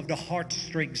some of the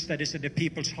heartstrings that is in the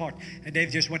people's heart, and they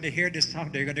just, when they hear the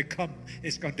sound, they're going to come.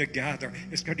 It's going to gather.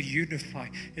 It's going to unify.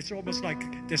 It's almost like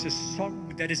there's a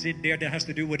song that is in there that has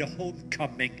to do with a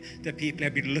homecoming that people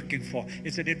have been looking for.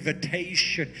 It's an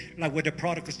invitation, like with the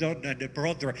prodigal son and the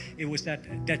brother. It was that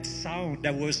sound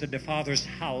that was in the father's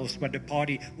house when the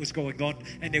party was going on,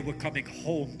 and they were coming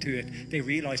home to it. They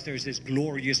realized there's this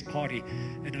glorious party,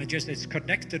 and it's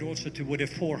connected also to with the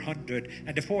 400.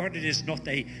 And the 400 is not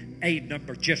a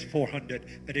number, just 400,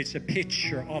 but it's a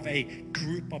picture of a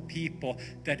group of people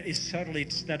that is suddenly,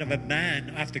 instead of a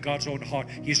man after God's own heart,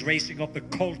 he's raising up a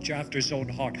culture after his own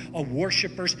heart of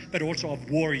worshipers, but also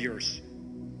of warriors.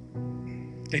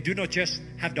 They do not just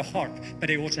have the harp, but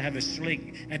they also have a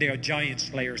sling, and they are giant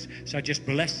slayers. So I just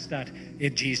bless that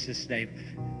in Jesus' name.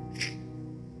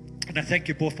 And I thank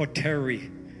you both for Terry.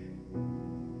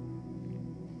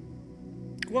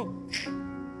 Whoa.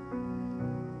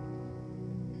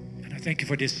 And I thank you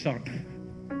for this son.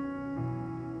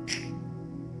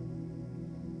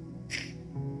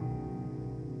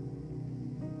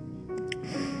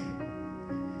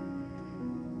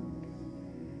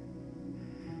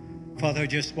 Father, I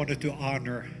just wanted to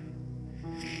honor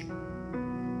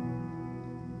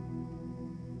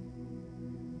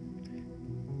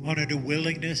the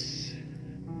willingness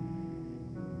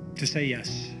to say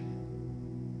yes.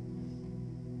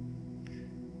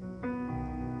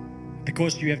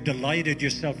 Because you have delighted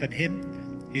yourself in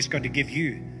Him, He's going to give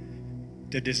you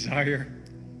the desire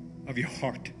of your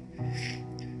heart.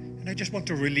 And I just want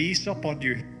to release upon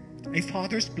you a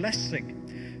Father's blessing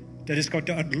that is going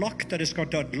to unlock the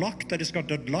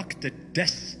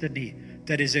destiny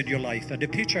that is in your life. And the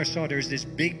picture I saw, there's this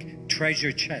big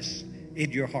treasure chest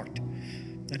in your heart.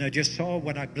 And I just saw,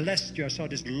 when I blessed you, I saw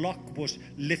this lock was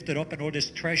lifted up and all this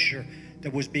treasure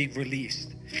that was being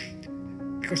released.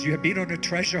 Because you have been on a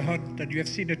treasure hunt and you have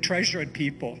seen a treasure in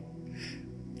people.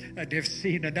 And they've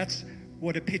seen, and that's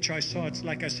what a picture I saw. It's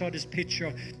like I saw this picture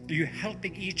of you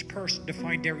helping each person to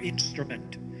find their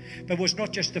instrument. But it was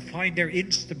not just to find their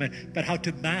instrument, but how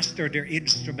to master their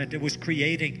instrument. It was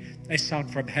creating a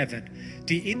sound from heaven.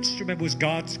 The instrument was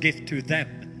God's gift to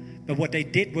them. But what they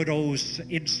did with those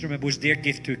instruments was their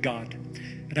gift to God.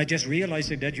 And I just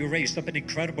realizing that you raised up an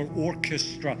incredible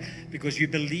orchestra because you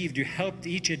believed, you helped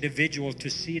each individual to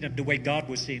see them the way God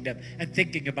was seeing them and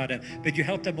thinking about them. But you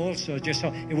helped them also, just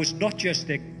so it was not just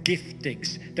the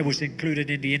giftings that was included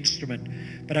in the instrument,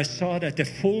 but I saw that the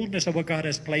fullness of what God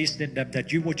has placed in them,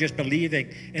 that you were just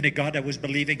believing in a God that was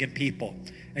believing in people,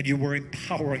 and you were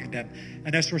empowering them.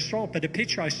 And as a result, but the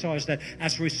picture I saw is that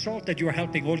as a result that you are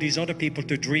helping all these other people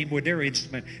to dream with their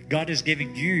instrument, God is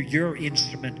giving you your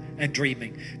instrument and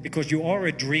dreaming, because you are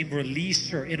a dream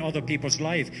releaser in other people's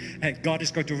life, and God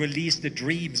is going to release the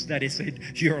dreams that is in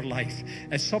your life,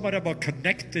 and some of them are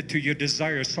connected to your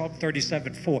desires. Psalm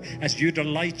 37:4, as you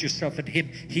delight yourself in Him,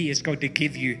 He is going to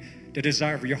give you the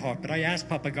desire of your heart. But I asked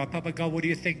Papa God, what do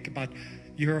you think about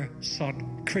your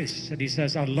son Chris? And he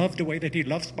says, I love the way that he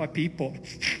loves my people.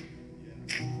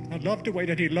 I love the way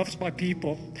that he loves my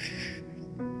people.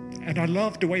 And I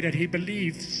love the way that he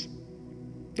believes,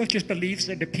 not just believes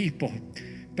in the people,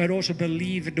 but also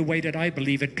believe in the way that I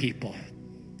believe in people,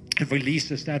 and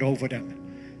releases that over them.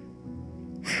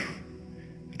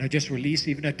 And I just release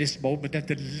even at this moment that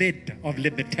the lid of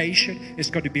limitation is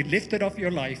going to be lifted off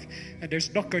your life, and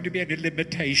there's not going to be any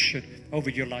limitation over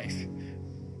your life.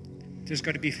 There's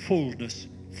going to be fullness,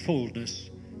 fullness,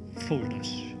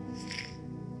 fullness.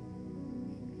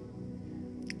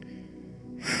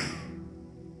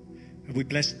 And we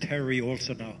bless Terry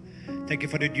also now. Thank you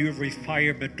for the new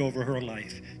refinement over her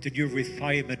life. The new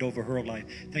refinement over her life.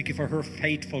 Thank you for her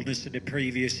faithfulness in the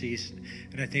previous season.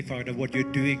 And I thank you for what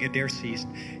you're doing in their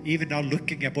season. Even now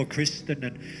looking at both Kristen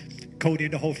and Cody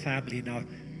and the whole family now.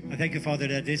 I thank you, Father,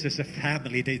 that this is a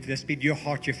family that's been your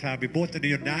heart, your family, both in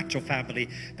your natural family,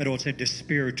 but also in the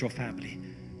spiritual family.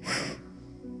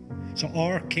 So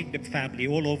our kingdom family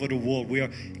all over the world, we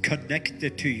are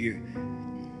connected to you.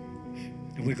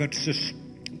 And we're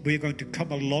going to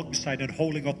come alongside and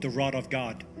holding up the rod of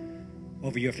God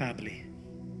over your family.